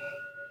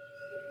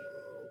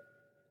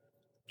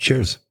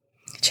 Cheers.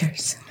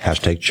 Cheers.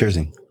 Hashtag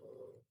cheersing.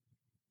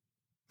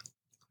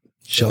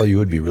 Shelley, you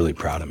would be really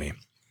proud of me.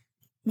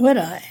 Would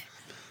I?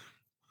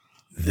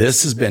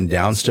 This has been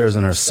downstairs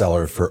in our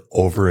cellar for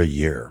over a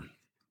year.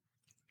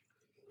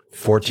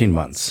 14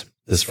 months.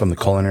 This is from the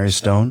Culinary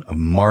Stone of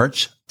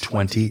March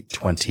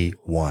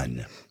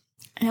 2021.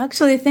 I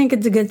actually think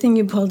it's a good thing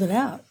you pulled it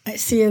out. I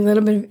see a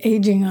little bit of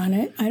aging on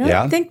it. I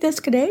don't think this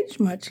could age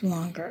much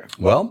longer.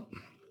 Well,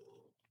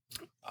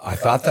 I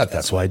thought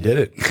that's why I did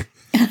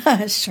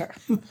it. Sure.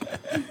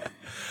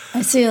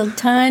 I see a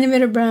tiny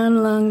bit of brown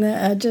along the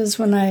edges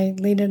when I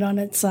lean it on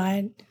its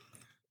side.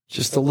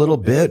 Just a little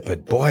bit,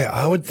 but boy,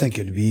 I would think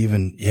it'd be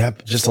even,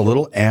 just a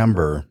little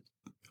amber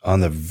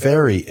on the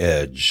very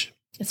edge.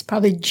 It's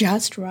probably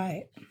just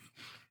right.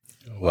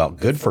 Well,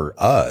 good for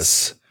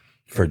us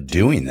for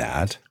doing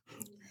that.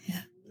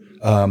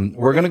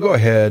 We're going to go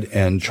ahead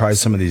and try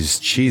some of these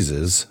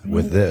cheeses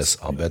with this.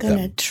 I'll bet I'm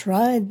going to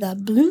try the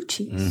blue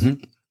cheese.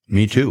 Mm-hmm.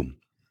 Me too.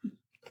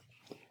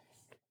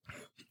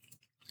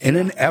 In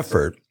an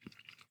effort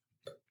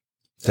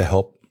to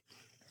help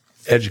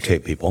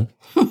educate people.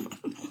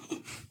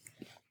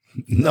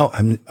 No,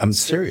 I'm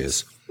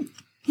serious.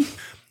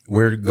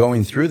 We're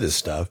going through this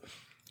stuff,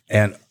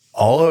 and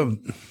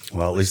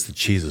at least the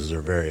cheeses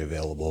are very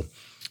available.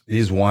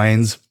 These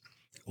wines,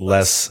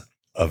 less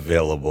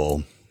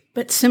available.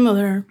 But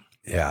similar.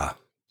 Yeah.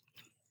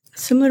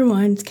 Similar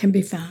wines can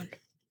be found.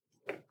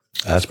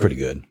 That's pretty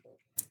good.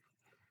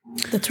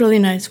 That's really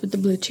nice with the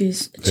blue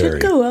cheese. It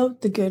should go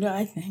out the Gouda,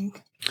 I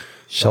think.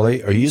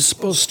 Shelley, are you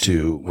supposed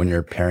to, when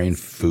you're pairing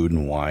food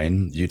and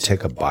wine, do you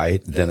take a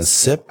bite, then a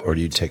sip, or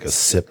do you take a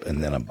sip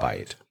and then a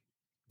bite?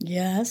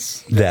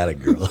 Yes. That a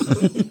girl.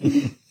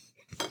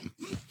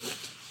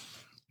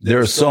 There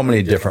are so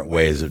many different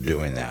ways of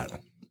doing that.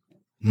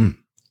 So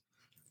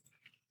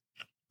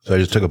I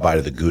just took a bite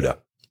of the Gouda.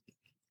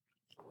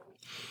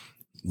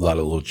 A lot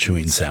of little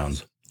chewing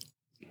sounds.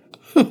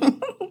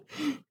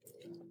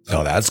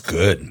 Oh, that's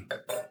good.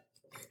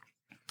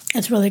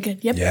 That's really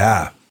good. Yep.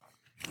 Yeah.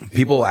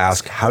 People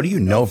ask, how do you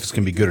know if it's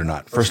going to be good or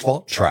not? First of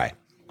all, try,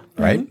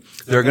 right?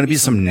 Mm-hmm. There are going to be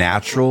some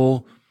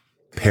natural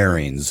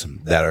pairings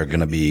that are going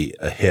to be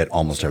a hit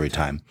almost every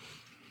time.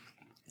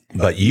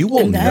 But you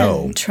will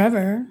know.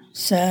 Trevor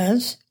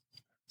says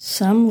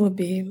some will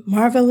be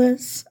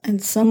marvelous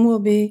and some will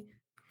be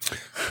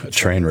a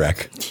train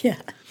wreck.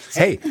 Yeah.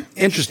 Hey,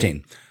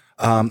 interesting.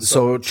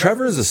 So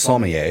Trevor is a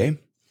sommelier,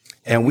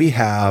 and we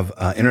have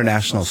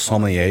International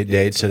Sommelier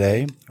Day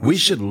today. We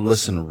should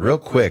listen real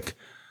quick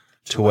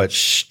to what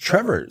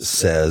Trevor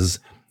says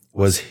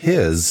was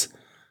his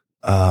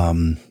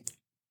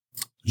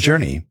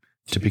journey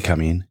to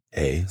becoming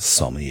a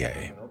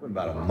sommelier.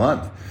 About a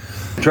month.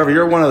 Trevor,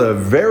 you're one of the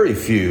very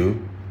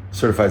few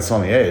certified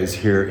sommeliers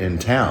here in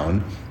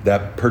town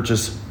that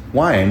purchase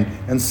wine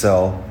and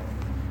sell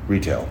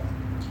retail.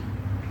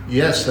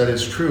 Yes, that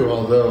is true,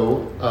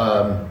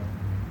 although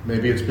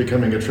maybe it's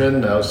becoming a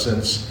trend now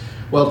since,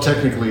 well,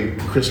 technically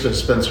Krista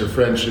Spencer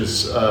French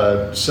is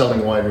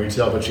selling wine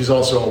retail, but she's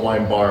also a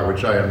wine bar,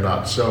 which I am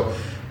not. So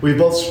we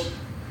both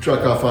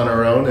struck off on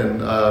our own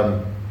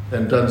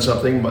and done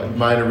something.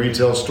 Mine a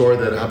retail store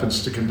that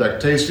happens to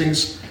conduct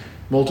tastings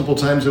multiple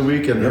times a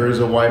week, and hers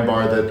a wine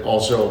bar that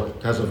also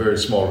has a very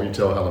small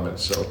retail element.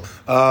 So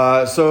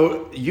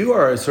you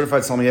are a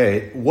certified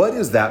sommelier. What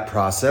is that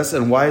process,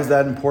 and why is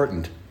that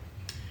important?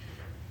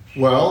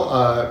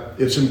 Well,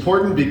 it's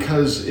important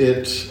because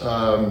it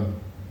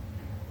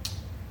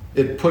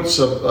puts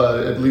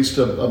at least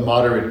a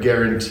moderate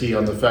guarantee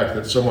on the fact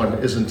that someone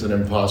isn't an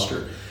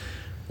imposter.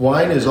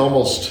 Wine is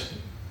almost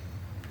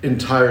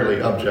entirely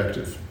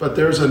objective, but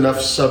there's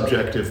enough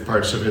subjective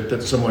parts of it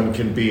that someone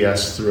can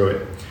BS through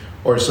it,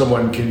 or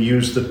someone can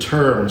use the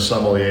term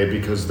sommelier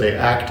because they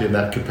act in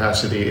that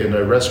capacity in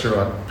a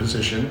restaurant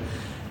position,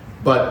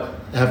 but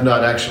have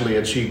not actually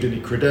achieved any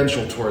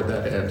credential toward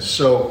that end.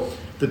 So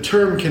the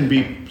term can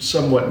be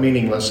somewhat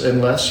meaningless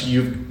unless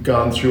you've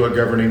gone through a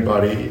governing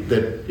body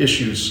that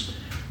issues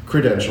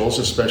credentials,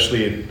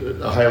 especially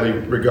a highly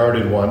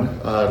regarded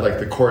one, like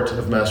the Court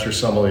of Master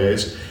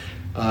Sommeliers.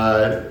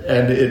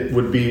 And it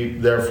would be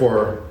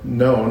therefore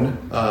known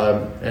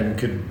and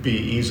could be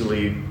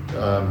easily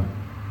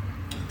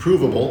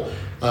provable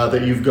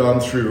that you've gone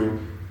through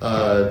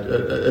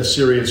a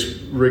serious,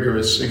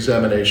 rigorous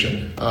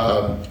examination,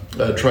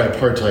 a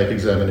tripartite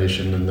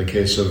examination in the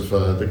case of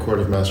the Court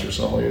of Master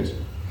Sommeliers.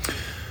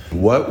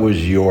 What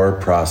was your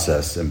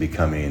process in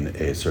becoming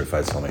a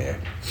certified sommelier?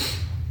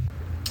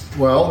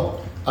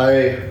 Well,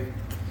 I've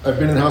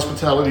been in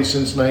hospitality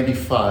since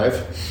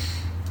 '95.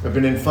 I've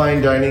been in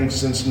fine dining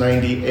since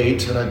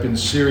 '98, and I've been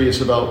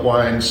serious about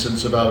wine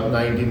since about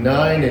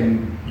 '99,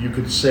 and you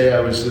could say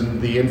I was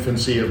in the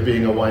infancy of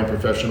being a wine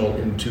professional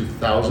in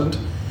 2000.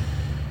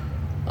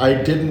 I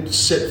didn't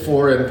sit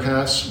for and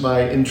pass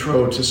my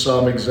intro to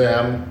Somm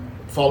exam,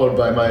 followed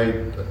by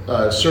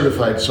my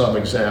certified Somm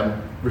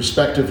exam,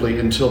 respectively,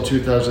 until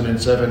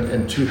 2007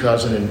 and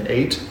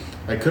 2008.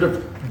 I could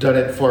have done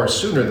it far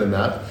sooner than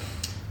that,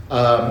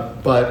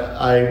 but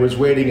I was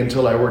waiting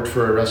until I worked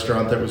for a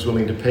restaurant that was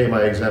willing to pay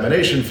my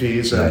examination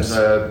fees, and nice.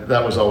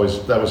 that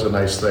was a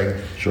nice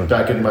thing. Sure.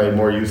 Back in my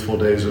more youthful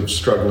days of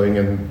struggling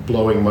and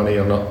blowing money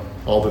on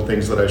all the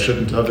things that I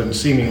shouldn't have, and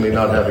seemingly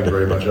not having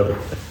very much of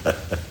it.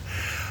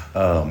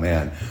 Oh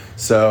man!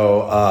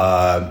 So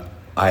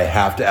I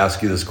have to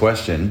ask you this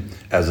question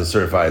as a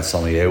certified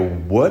sommelier: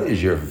 what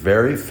is your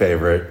very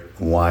favorite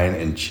wine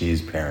and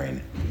cheese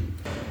pairing?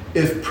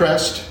 If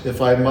pressed,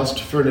 if I must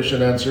furnish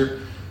an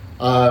answer,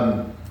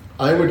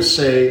 I would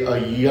say a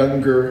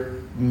younger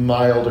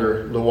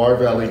milder Loire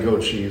Valley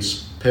goat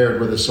cheese paired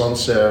with a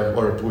Sancerre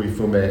or a Pouilly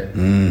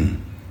Fumé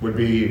would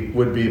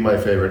be my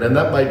favorite. And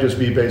that might just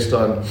be based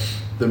on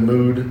the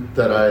mood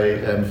that I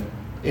am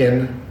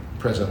in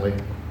presently.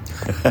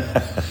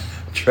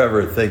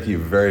 Trevor, thank you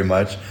very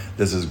much.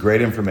 This is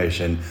great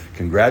information.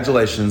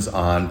 Congratulations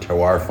on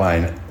Terroir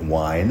Fine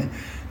Wine.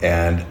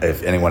 And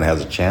if anyone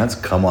has a chance,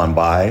 come on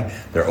by.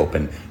 They're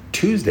open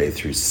Tuesday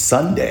through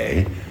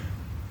Sunday,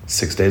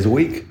 6 days a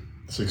week.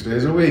 6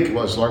 days a week,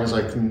 well, as long as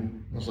I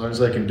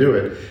can do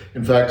it.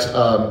 In fact,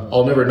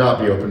 I'll never not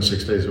be open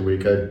 6 days a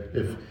week.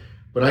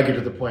 When I get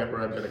to the point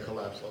where I'm going to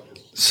collapse, I'll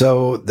just...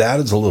 So that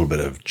is a little bit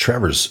of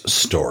Trevor's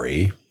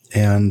story.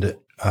 And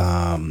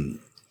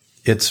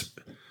it's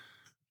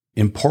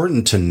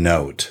important to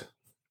note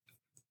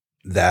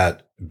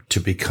that to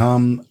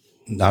become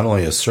not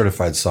only a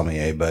certified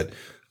sommelier, but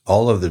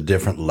all of the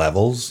different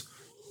levels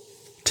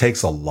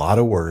takes a lot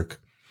of work,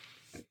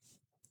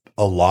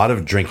 a lot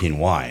of drinking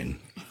wine.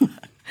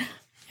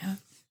 Yeah.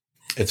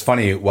 It's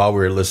funny, while we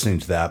were listening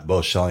to that,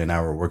 both Shelley and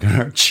I were working on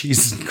our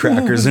cheese and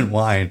crackers and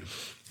wine.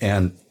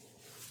 And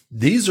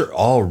these are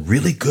all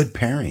really good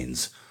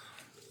pairings.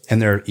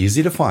 And they're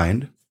easy to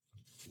find.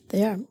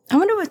 They are. I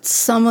wonder what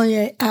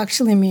sommelier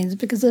actually means,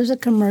 because there's a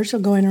commercial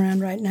going around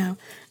right now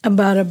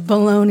about a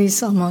bologna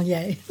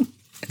sommelier.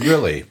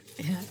 Really?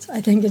 Yes,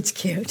 I think it's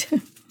cute.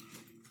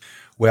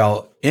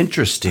 Well,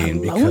 interesting,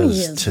 Bologna because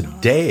is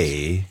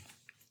today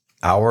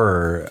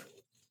our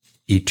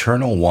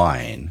Eternal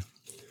Wine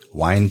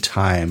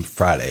Time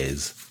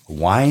Fridays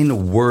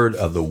wine word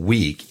of the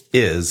week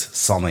is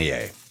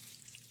sommelier.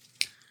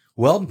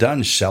 Well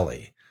done,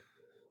 Shelley.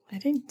 I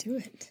didn't do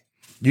it.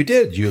 You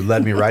did. You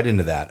led me right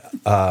into that.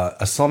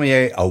 A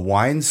sommelier, a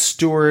wine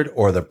steward,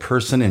 or the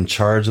person in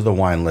charge of the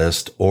wine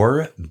list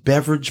or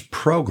beverage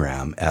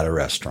program at a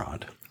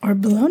restaurant. Or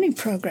bologna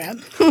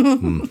program.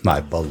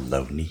 My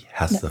bologna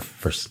has the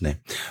first name.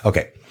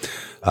 Okay.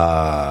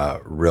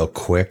 Real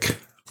quick,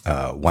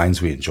 wines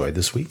we enjoyed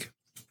this week.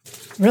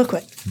 Real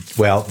quick.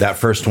 Well, that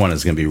first one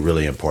is going to be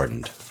really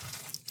important.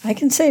 I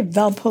can say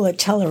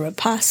Valpolicella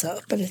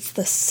Ripasso, but it's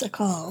the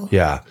Sakal.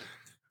 Yeah.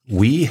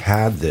 We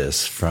had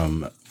this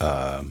from,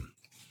 I'm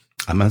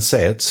going to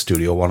say it,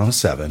 Studio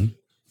 107.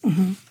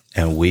 Mm-hmm.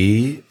 And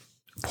we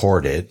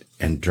poured it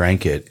and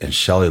drank it. And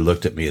Shelley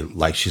looked at me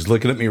like she's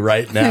looking at me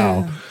right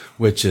now,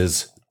 which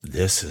is,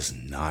 this is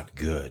not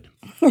good.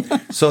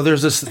 So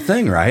there's this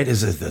thing, right?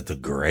 Is it the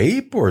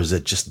grape or is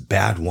it just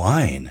bad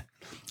wine?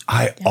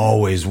 I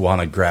always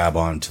want to grab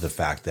on to the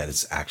fact that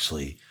it's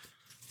actually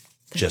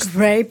just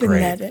grape. And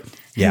that it.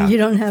 Yeah. And you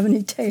don't have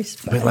any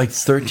taste buds. But like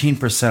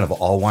 13% of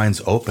all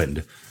wines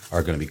opened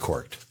are going to be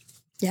corked.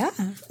 Yeah.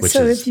 Which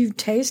So is- if you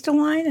taste a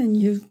wine and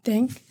you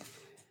think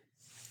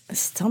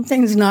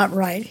something's not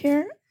right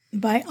here,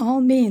 by all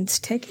means,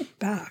 take it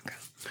back.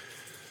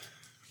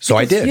 So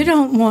I did. You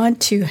don't want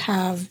to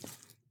have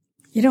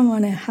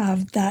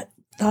that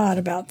thought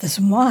about this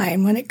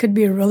wine when it could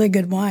be a really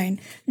good wine. And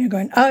you're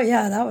going, oh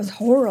yeah, that was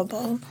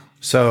horrible.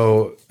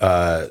 So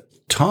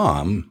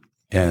Tom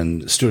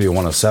in Studio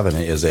 107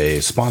 is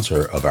a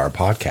sponsor of our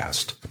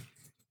podcast.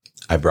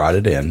 I brought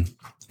it in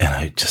and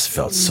I just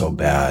felt so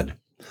bad.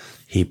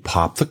 He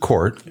popped the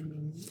cork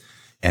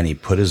and he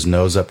put his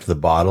nose up to the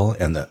bottle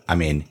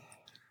and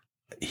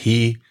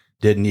he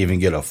didn't even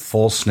get a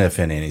full sniff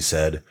in it. And he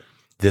said,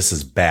 this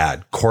is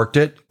bad. Corked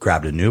it,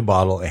 grabbed a new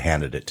bottle and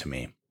handed it to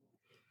me.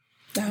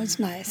 That was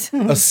nice.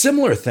 A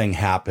similar thing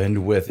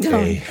happened with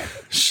a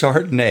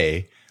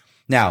Chardonnay.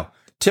 Now,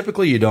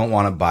 typically you don't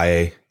want to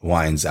buy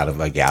wines out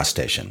of a gas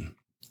station.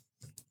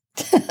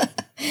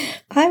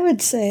 I would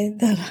say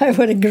that I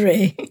would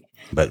agree.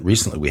 But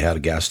recently we had a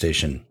gas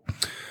station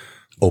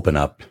open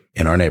up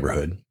in our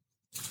neighborhood.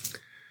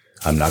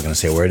 I'm not going to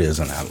say where it is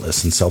on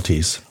Atlas and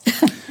Celtice.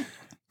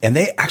 And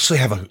they actually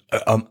have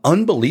an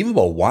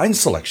unbelievable wine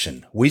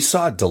selection. We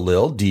saw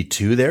DeLille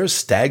D2 there.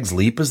 Stag's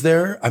Leap is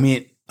there.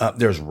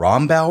 There's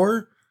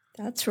Rombauer.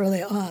 That's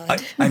really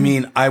odd.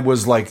 I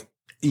was like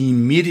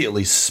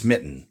immediately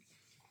smitten.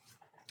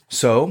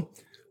 So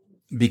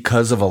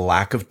because of a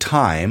lack of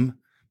time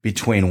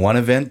between one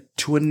event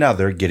to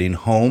another, getting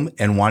home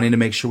and wanting to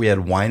make sure we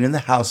had wine in the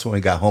house when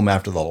we got home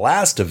after the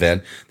last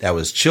event that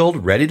was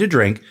chilled, ready to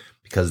drink,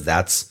 because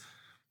that's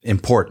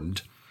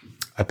important.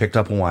 I picked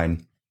up a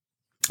wine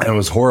and it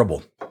was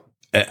horrible.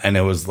 And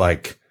it was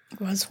like,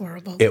 It was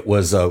horrible. it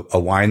was a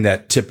wine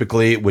that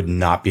typically would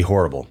not be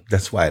horrible.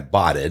 That's why I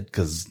bought it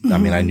because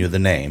I knew the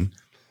name,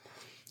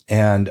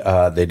 and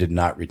they did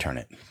not return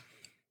it.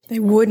 They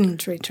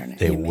wouldn't return it.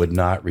 They would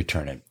not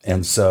return it.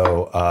 And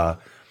so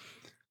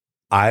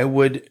I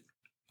would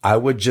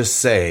just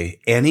say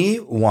any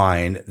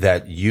wine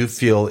that you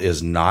feel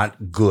is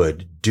not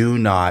good, do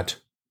not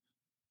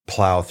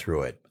plow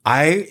through it.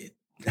 I,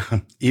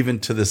 even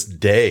to this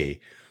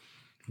day,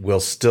 will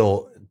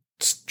still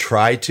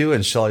try to.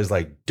 And Shelley's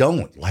like,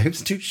 don't.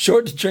 Life's too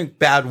short to drink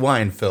bad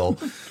wine, Phil.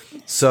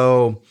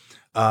 So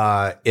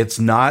it's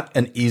not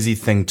an easy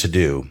thing to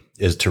do,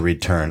 is to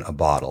return a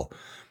bottle.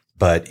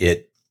 But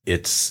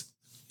it's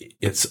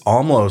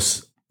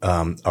almost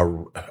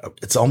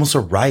it's almost a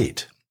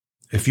right.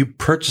 If you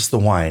purchase the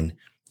wine,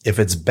 if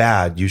it's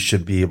bad, you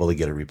should be able to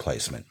get a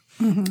replacement.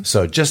 Mm-hmm.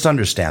 So just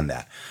understand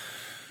that.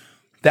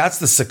 That's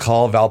the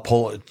Sakal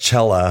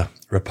Valpolicella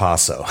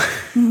Ripasso.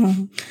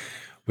 Mm-hmm.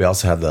 We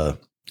also have the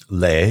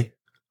Le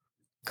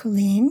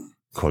Colline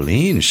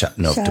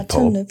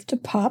Chateauneuf de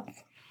Pop.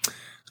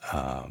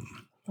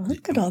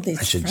 Look at all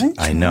these French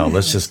I know. wines.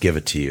 Let's just give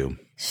it to you.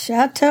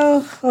 Chateau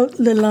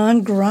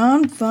Haut-Leland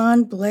Grand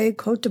Vin Blé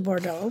Côte de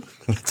Bordeaux.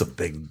 That's a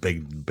big,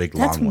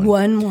 That's long one.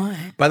 one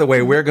wine. By the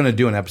way, we're going to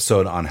do an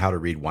episode on how to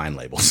read wine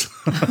labels.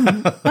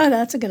 Oh,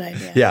 that's a good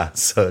idea. Yeah.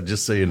 So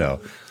just so you know.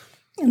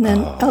 And then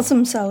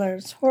Elsom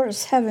Cellars,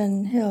 Horace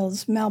Heaven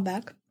Hills,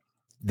 Malbec.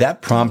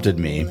 That prompted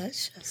me.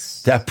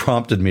 Delicious. That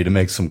prompted me to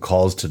make some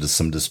calls to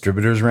some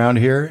distributors around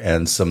here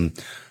and some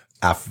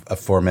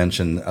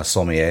aforementioned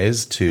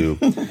sommeliers to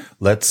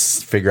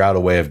let's figure out a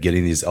way of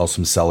getting these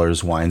Elsom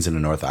Cellars wines into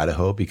North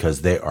Idaho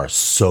because they are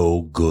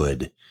so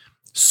good.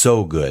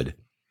 So good.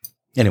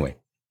 Anyway,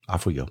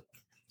 off we go.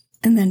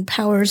 And then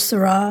Powers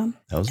Syrah.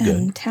 That was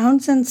and good.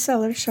 Townsend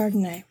Cellar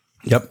Chardonnay.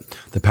 Yep.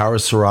 The Power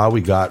Syrah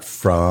we got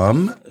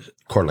from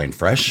Coeur d'Alene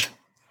Fresh,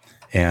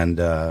 and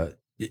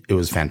it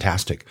was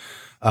fantastic.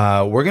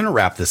 We're going to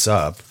wrap this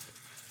up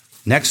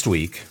next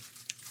week.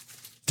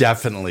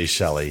 Definitely,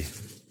 Shelley.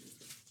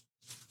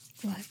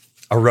 What?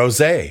 A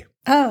rosé.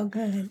 Oh,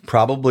 good.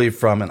 Probably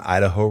from an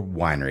Idaho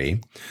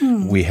winery.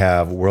 We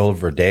have World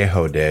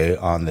Verdejo Day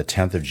on the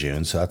 10th of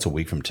June, so that's a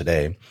week from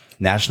today.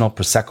 National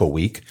Prosecco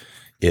Week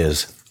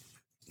is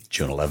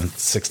June 11th,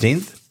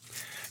 16th.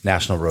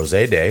 National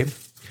Rosé Day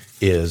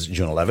is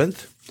June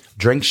 11th.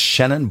 Drink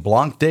Chenin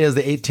Blanc Day is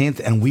the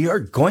 18th, and we are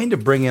going to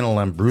bring in a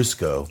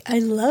Lambrusco. I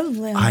love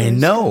Lambrusco. I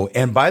know.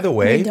 And by the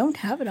way, we don't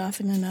have it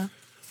often enough.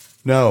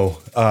 No,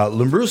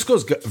 Lambrusco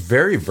is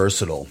very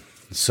versatile.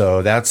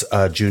 So that's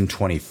June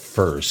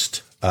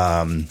 21st.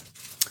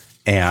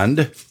 And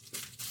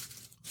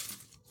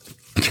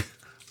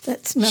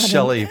that's not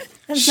Shelley.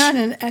 That's not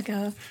an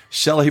echo.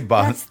 Shelley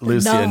bought That's the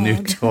Lucy a new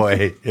dog.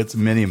 toy. It's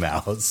Minnie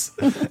Mouse,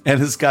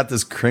 and it's got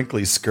this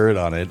crinkly skirt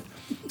on it.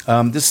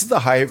 This is the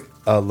high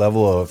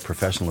level of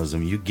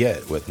professionalism you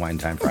get with Wine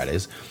Time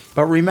Fridays.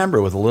 But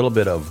remember, with a little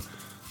bit of...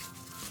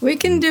 We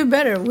can do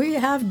better. We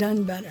have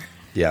done better.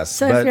 Yes.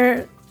 So if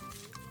you're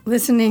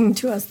listening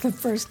to us the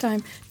first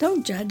time,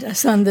 don't judge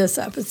us on this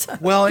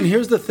episode. Well, and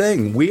here's the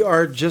thing. We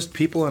are just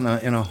people in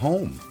a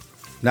home.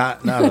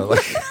 Not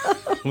like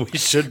we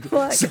should.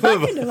 Well,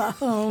 talking about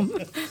home.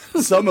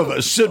 Some of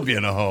us should be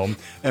in a home,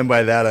 and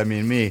by that I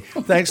mean me.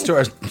 Thanks to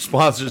our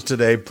sponsors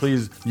today.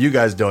 Please, you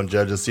guys don't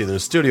judge us either.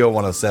 Studio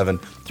 107,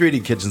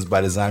 3D Kitchens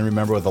by Design.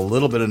 Remember, with a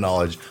little bit of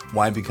knowledge,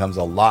 wine becomes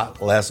a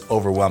lot less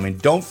overwhelming.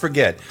 Don't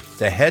forget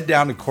to head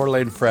down to Coeur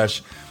d'Alene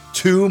Fresh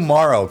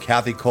tomorrow.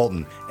 Kathy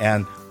Colton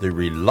and the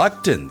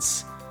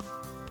Reluctance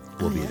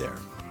will be there.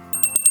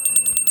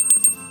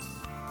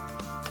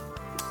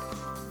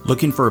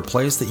 Looking for a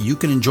place that you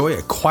can enjoy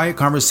a quiet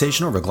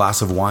conversation over a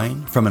glass of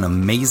wine from an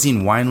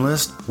amazing wine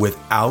list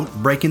without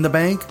breaking the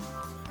bank?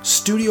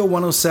 Studio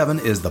 107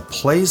 is the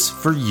place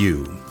for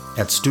you.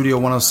 At Studio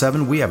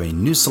 107, we have a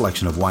new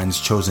selection of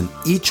wines chosen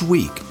each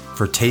week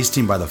for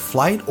tasting by the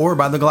flight or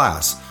by the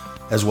glass,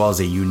 as well as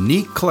a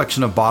unique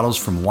collection of bottles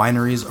from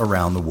wineries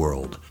around the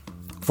world.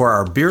 For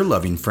our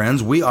beer-loving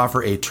friends, we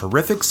offer a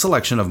terrific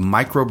selection of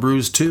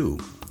microbrews too.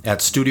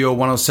 At Studio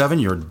 107,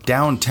 your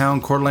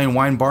downtown Coeur d'Alene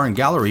wine bar and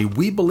gallery,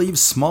 we believe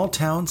small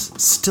towns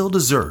still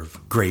deserve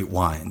great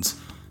wines.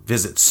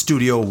 Visit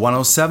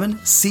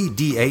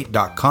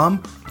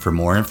Studio107cd8.com for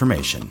more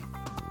information.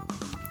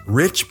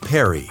 Rich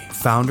Perry,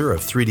 founder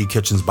of 3D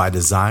Kitchens by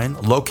Design,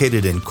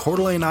 located in Coeur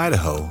d'Alene,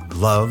 Idaho,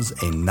 loves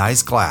a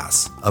nice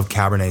glass of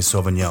Cabernet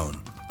Sauvignon.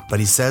 But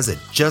he says it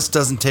just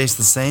doesn't taste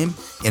the same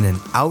in an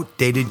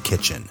outdated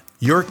kitchen.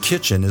 Your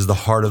kitchen is the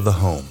heart of the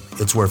home.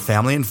 It's where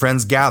family and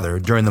friends gather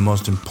during the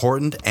most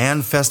important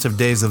and festive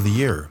days of the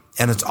year.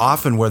 And it's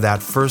often where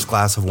that first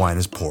glass of wine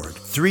is poured.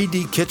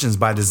 3D Kitchens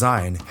by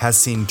Design has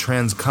seen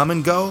trends come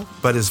and go,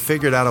 but has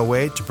figured out a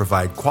way to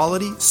provide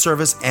quality,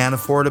 service, and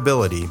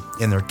affordability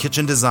in their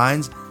kitchen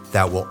designs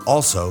that will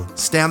also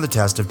stand the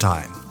test of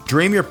time.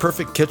 Dream your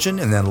perfect kitchen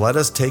and then let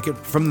us take it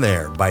from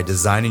there by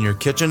designing your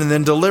kitchen and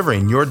then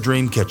delivering your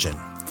dream kitchen.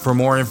 For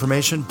more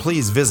information,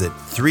 please visit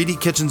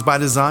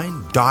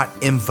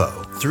 3dkitchensbydesign.info.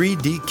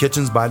 3D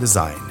Kitchens by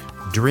Design.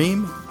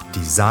 Dream,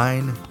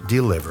 design,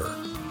 deliver.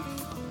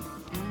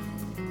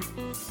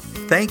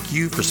 Thank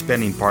you for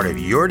spending part of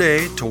your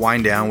day to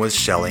wind down with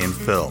Shelley and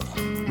Phil.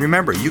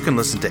 Remember, you can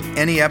listen to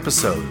any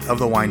episode of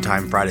the Wine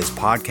Time Fridays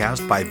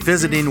podcast by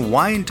visiting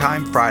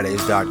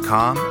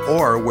winetimefridays.com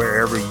or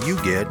wherever you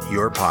get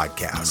your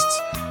podcasts.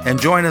 And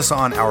join us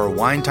on our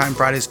Wine Time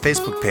Fridays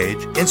Facebook page,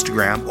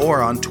 Instagram,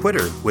 or on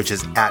Twitter, which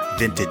is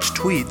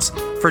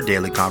 @VintageTweets, for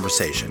daily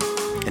conversation.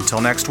 Until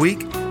next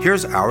week,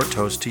 here's our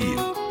toast to you.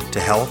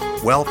 To health,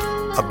 wealth,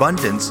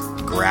 abundance,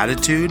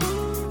 gratitude,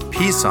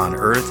 peace on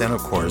earth, and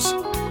of course,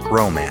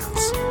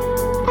 romance.